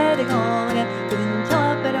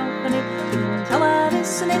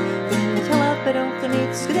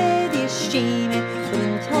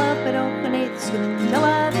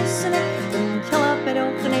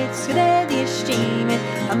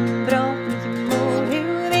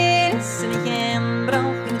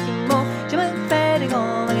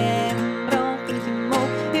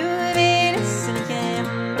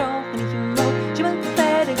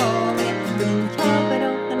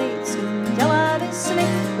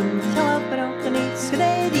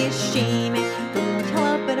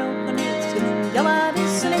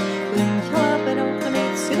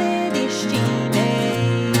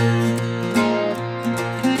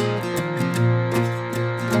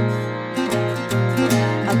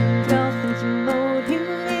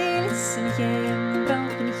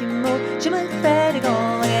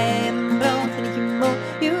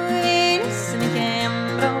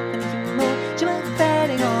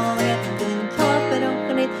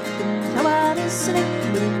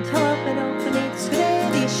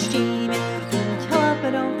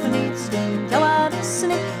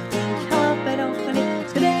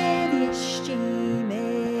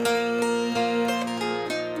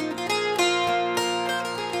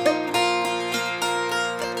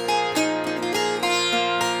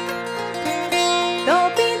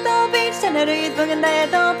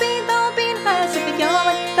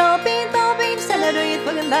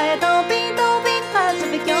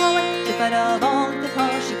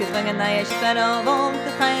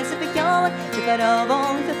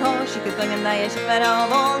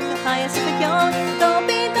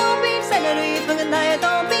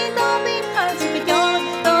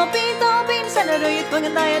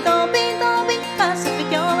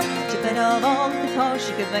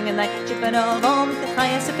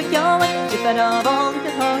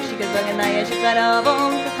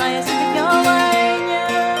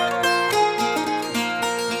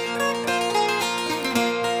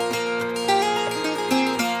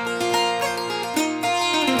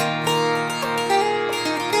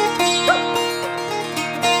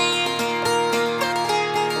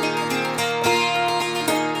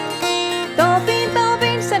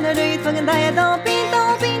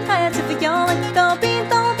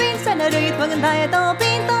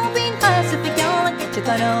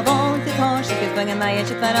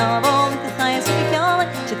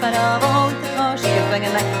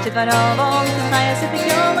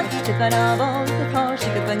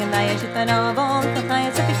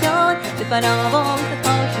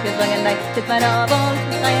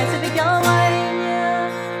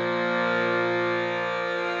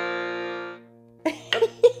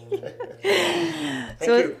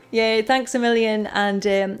 So yeah, thanks a million, and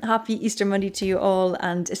happy Easter Monday to you all,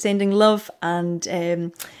 and sending love, and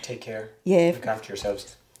take care. Yeah, look after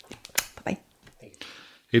yourselves. Bye.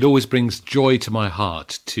 It always brings joy to my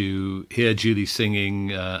heart to hear Julie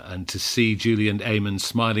singing, and to see Julie and Eamon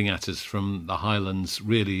smiling at us from the Highlands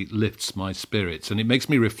really lifts my spirits, and it makes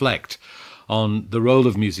me reflect on the role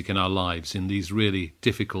of music in our lives in these really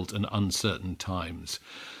difficult and uncertain times.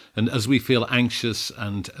 And as we feel anxious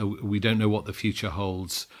and we don't know what the future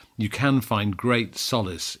holds, you can find great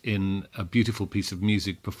solace in a beautiful piece of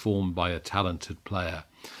music performed by a talented player.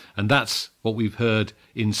 And that's what we've heard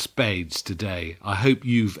in spades today. I hope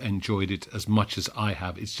you've enjoyed it as much as I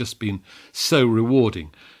have. It's just been so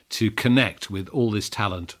rewarding to connect with all this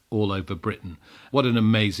talent all over Britain. What an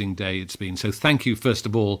amazing day it's been. So thank you, first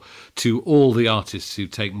of all, to all the artists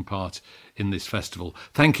who've taken part in this festival.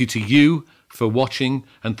 Thank you to you for watching,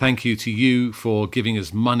 and thank you to you for giving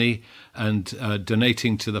us money and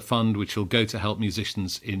donating to the fund which will go to help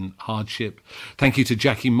musicians in hardship. Thank you to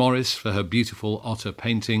Jackie Morris for her beautiful otter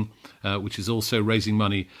painting, which is also raising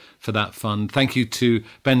money for that fund. Thank you to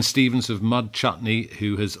Ben Stevens of Mud Chutney,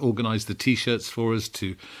 who has organised the T-shirts for us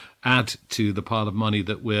to add to the pile of money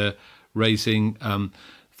that we're raising.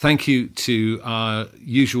 Thank you to our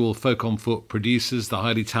usual Folk on Foot producers, the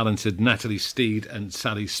highly talented Natalie Steed and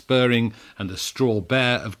Sally Spurring, and the Straw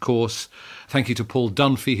Bear, of course. Thank you to Paul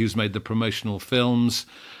Dunphy, who's made the promotional films.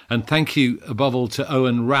 And thank you, above all, to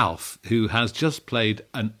Owen Ralph, who has just played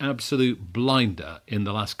an absolute blinder in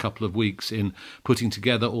the last couple of weeks in putting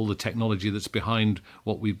together all the technology that's behind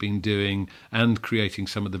what we've been doing and creating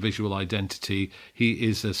some of the visual identity. He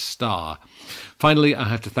is a star. Finally, I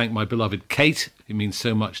have to thank my beloved Kate. It means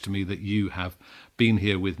so much to me that you have been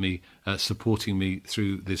here with me, supporting me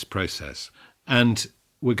through this process. And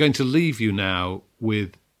we're going to leave you now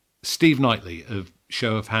with Steve Knightley of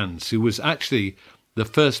Show of Hands, who was actually the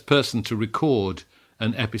first person to record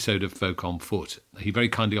an episode of Folk on Foot. He very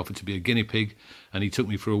kindly offered to be a guinea pig, and he took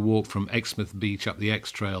me for a walk from Exmouth Beach up the X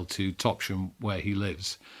Trail to Topsham, where he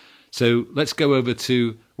lives. So let's go over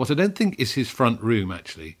to what I don't think is his front room,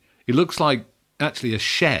 actually. It looks like actually a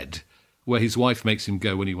shed where his wife makes him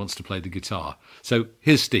go when he wants to play the guitar. So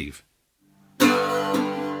here's Steve.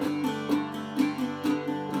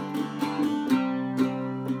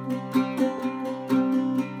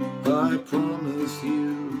 I promise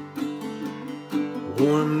you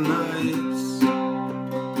warm nights,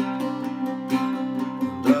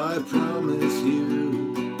 and I promise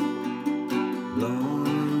you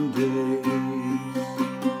long days,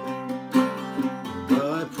 and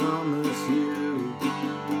I promise you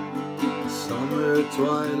summer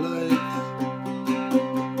twilight,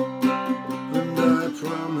 and I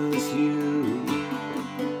promise you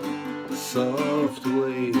soft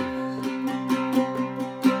waves.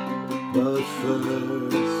 But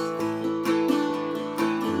first,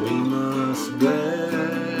 we must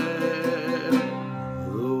bear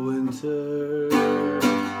the winter.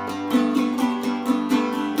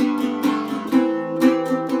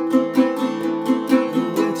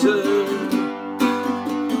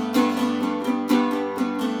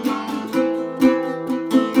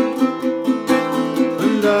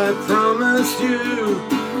 And I promised you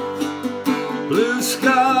blue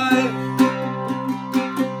sky.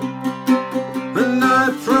 And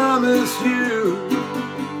I promise you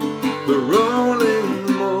the rolling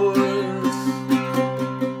moors.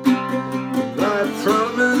 And I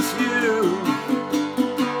promise you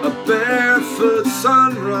a barefoot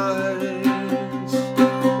sunrise.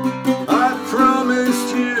 I promised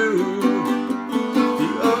you the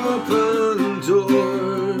open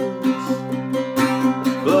doors.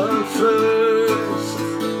 But first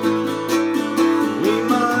we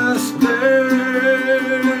must bear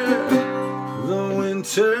the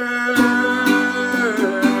winter.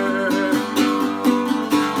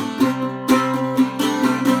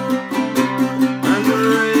 And the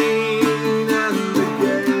rain and the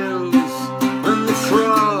gales and the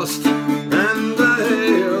frost and the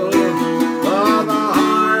hail are the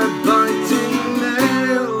hard biting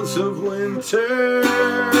nails of winter.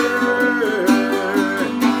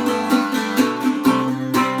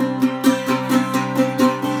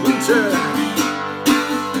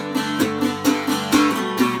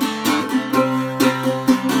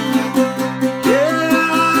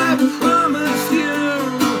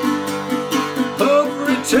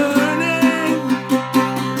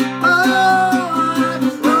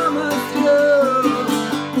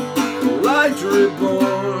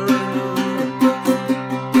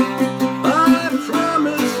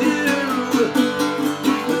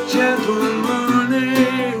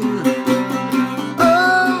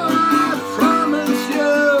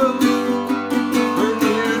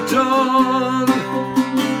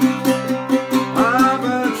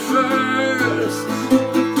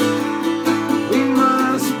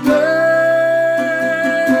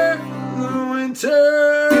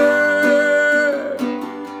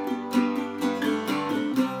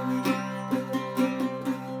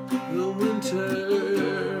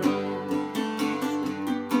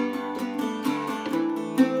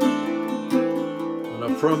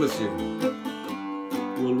 Promise you,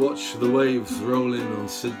 we'll watch the waves roll in on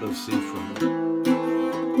Sidmouth seafront.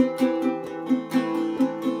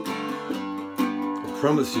 I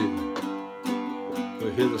promise you,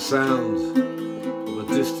 we'll hear the sound of a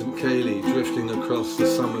distant ceilidh drifting across the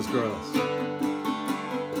summer's grass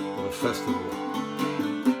of a festival.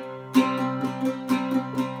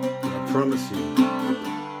 And I promise you,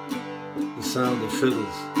 the sound of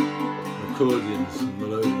fiddles, accordions and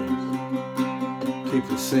melodies,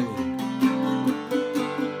 people singing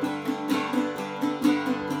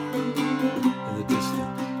in the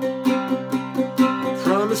distance. I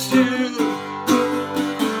promise you,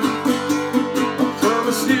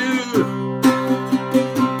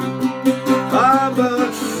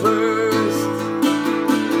 but first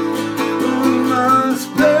we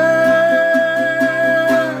must bear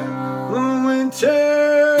the winter.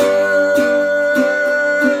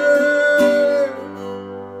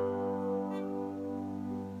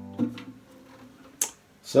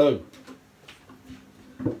 So,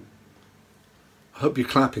 I hope you're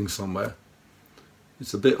clapping somewhere.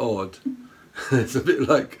 It's a bit odd. It's a bit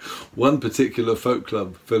like one particular folk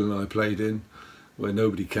club Phil and I played in, where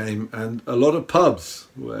nobody came, and a lot of pubs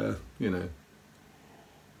where,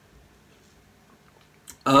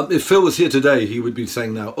 if Phil was here today, he would be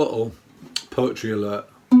saying now, uh-oh, poetry alert.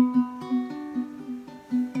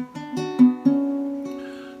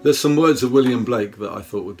 There's some words of William Blake that I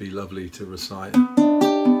thought would be lovely to recite,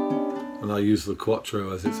 and I use the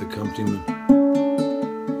quattro as its accompaniment.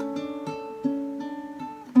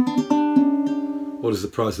 What is the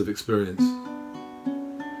price of experience?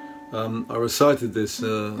 I recited this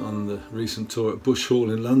on the recent tour at Bush Hall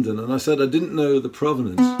in London, and I said I didn't know the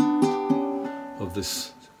provenance of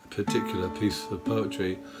this particular piece of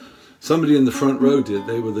poetry. Somebody in the front row did.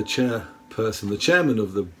 They were the chairman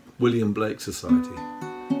of the William Blake Society.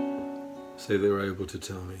 So they were able to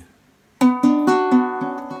tell me.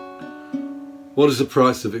 What is the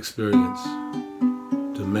price of experience?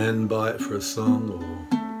 Do men buy it for a song, or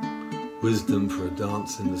wisdom for a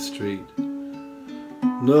dance in the street?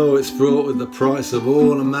 No, it's brought with the price of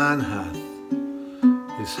all a man hath,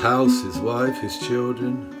 his house, his wife, his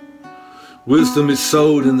children. Wisdom is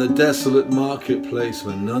sold in the desolate marketplace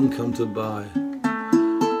where none come to buy,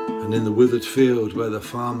 and in the withered field where the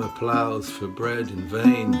farmer ploughs for bread in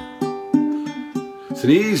vain. It's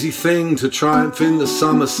an easy thing to triumph in the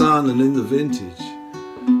summer sun and in the vintage,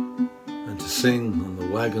 and to sing on the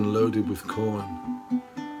wagon loaded with corn.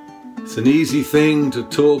 It's an easy thing to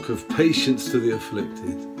talk of patience to the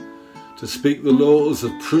afflicted, to speak the laws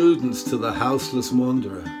of prudence to the houseless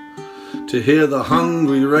wanderer, to hear the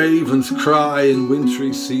hungry ravens cry in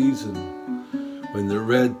wintry season, when the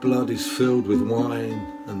red blood is filled with wine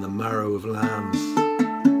and the marrow of lambs.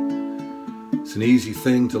 It's an easy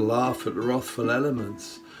thing to laugh at wrathful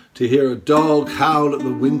elements, to hear a dog howl at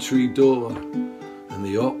the wintry door, and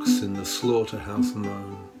the ox in the slaughterhouse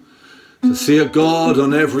moan. To see a God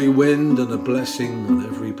on every wind and a blessing on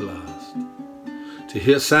every blast. To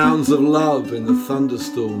hear sounds of love in the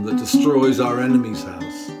thunderstorm that destroys our enemy's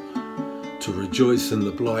house. To rejoice in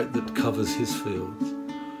the blight that covers his fields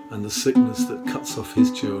and the sickness that cuts off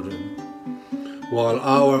his children. While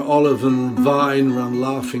our olive and vine run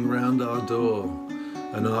laughing round our door,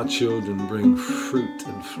 and our children bring fruit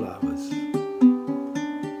and flowers.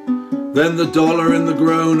 Then the dollar and the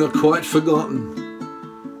groan are quite forgotten,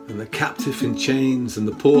 and the captive in chains, and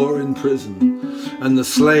the poor in prison, and the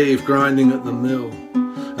slave grinding at the mill,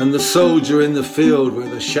 and the soldier in the field where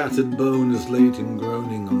the shattered bone is laid in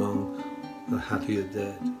groaning among the happier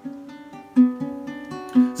dead.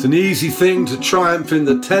 It's an easy thing to triumph in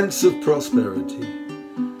the tents of prosperity.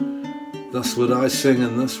 Thus would I sing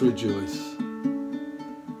and thus rejoice,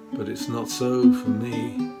 but it's not so for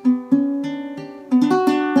me.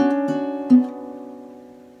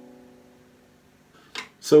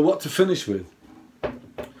 So what to finish with?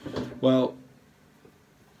 Well,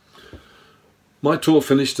 my tour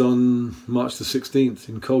finished on March the 16th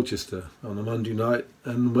in Colchester on a Monday night,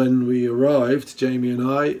 and when we arrived, Jamie and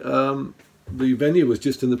I, the venue was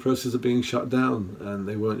just in the process of being shut down, and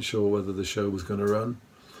they weren't sure whether the show was going to run.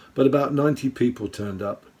 But about 90 people turned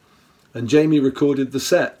up, and Jamie recorded the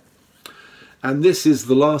set. And this is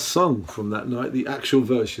the last song from that night, the actual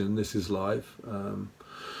version. This is live.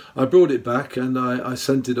 I brought it back and I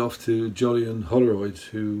sent it off to Jolyon Holroyd,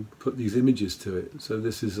 who put these images to it. So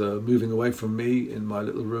this is moving away from me in my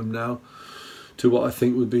little room now to what I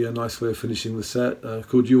think would be a nice way of finishing the set,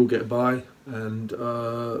 called You'll Get By. And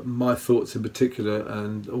my thoughts in particular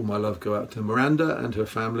and all my love go out to Miranda and her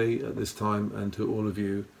family at this time, and to all of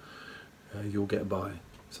you. You'll get by.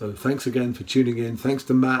 So thanks again for tuning in. Thanks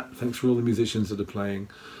to Matt. Thanks for all the musicians that are playing.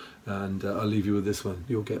 And I'll leave you with this one.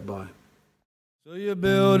 You'll get by. So you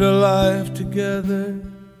build a life together,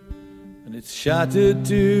 and it's shattered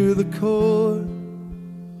to the core.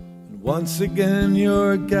 once again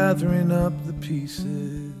you're gathering up the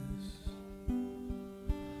pieces.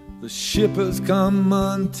 The ship has come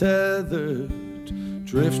untethered,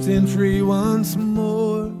 drifting free once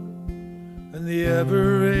more, and the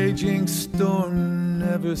ever-raging storm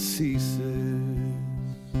never ceases.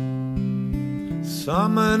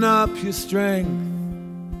 Summon up your strength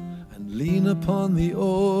and lean upon the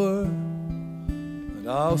oar, and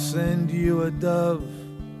I'll send you a dove,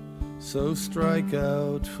 so strike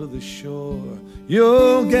out for the shore.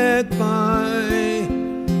 You'll get by,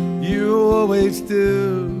 you always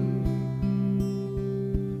do,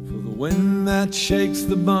 for the wind that shakes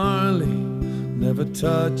the barley never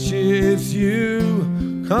touches you.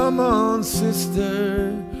 Come on,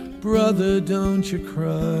 sister, brother, don't you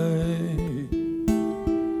cry.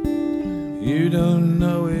 You don't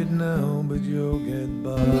know it now, but you'll get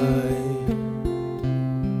by.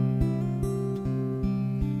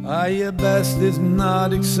 Your best is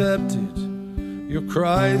not accepted, your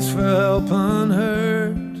cries for help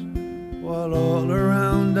unheard, while all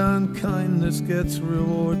around unkindness gets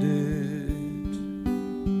rewarded.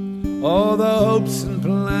 All the hopes and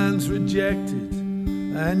plans rejected,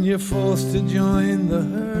 and you're forced to join the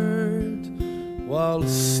herd, while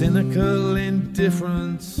cynical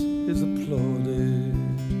indifference is applauded.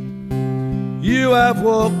 You have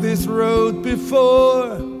walked this road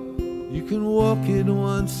before, you can walk it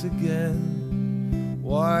once again.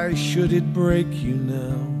 Why should it break you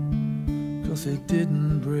now? 'Cause it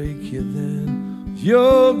didn't break you then.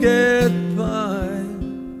 You'll get by,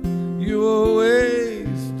 you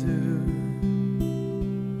always do.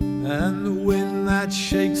 And the wind that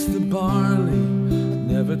shakes the barley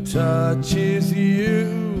never touches you.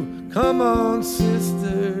 Come on,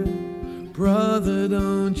 sister, brother,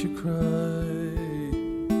 don't you cry.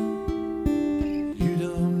 You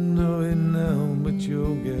don't know it now, but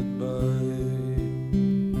you'll get by.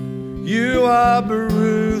 You are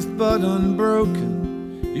bruised but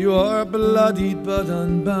unbroken, you are bloodied but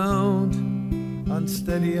unbound,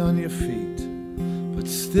 unsteady on your feet, but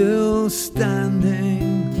still standing.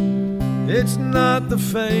 It's not the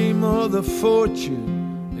fame or the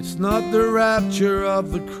fortune, it's not the rapture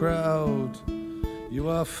of the crowd. You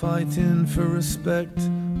are fighting for respect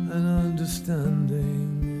and understanding.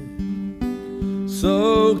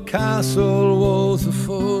 So castle walls are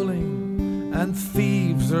falling and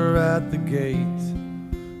thieves are at the gate.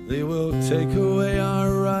 They will take away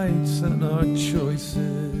our rights and our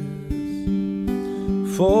choices.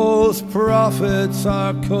 False prophets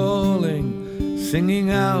are calling,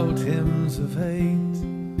 singing out hymns of hate,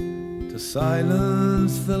 to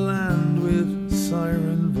silence the land with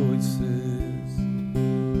siren voices.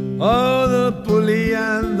 Oh, the bully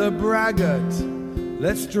and the braggart,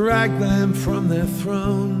 let's drag them from their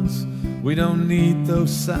thrones. We don't need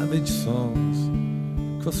those savage songs,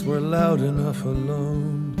 'cause we're loud enough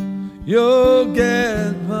alone. You'll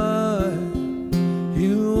get by,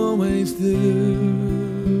 you always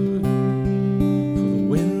do. For the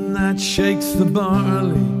wind that shakes the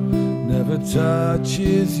barley never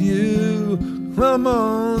touches you. Come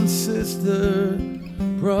on, sister,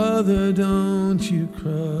 brother, don't you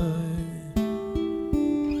cry.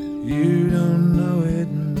 You don't know it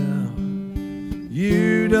now,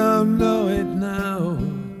 you don't know it now,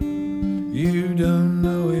 you don't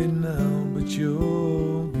know it now, but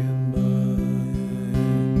you'll get by.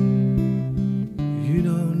 You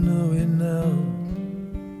don't know it now,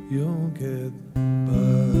 you'll get by.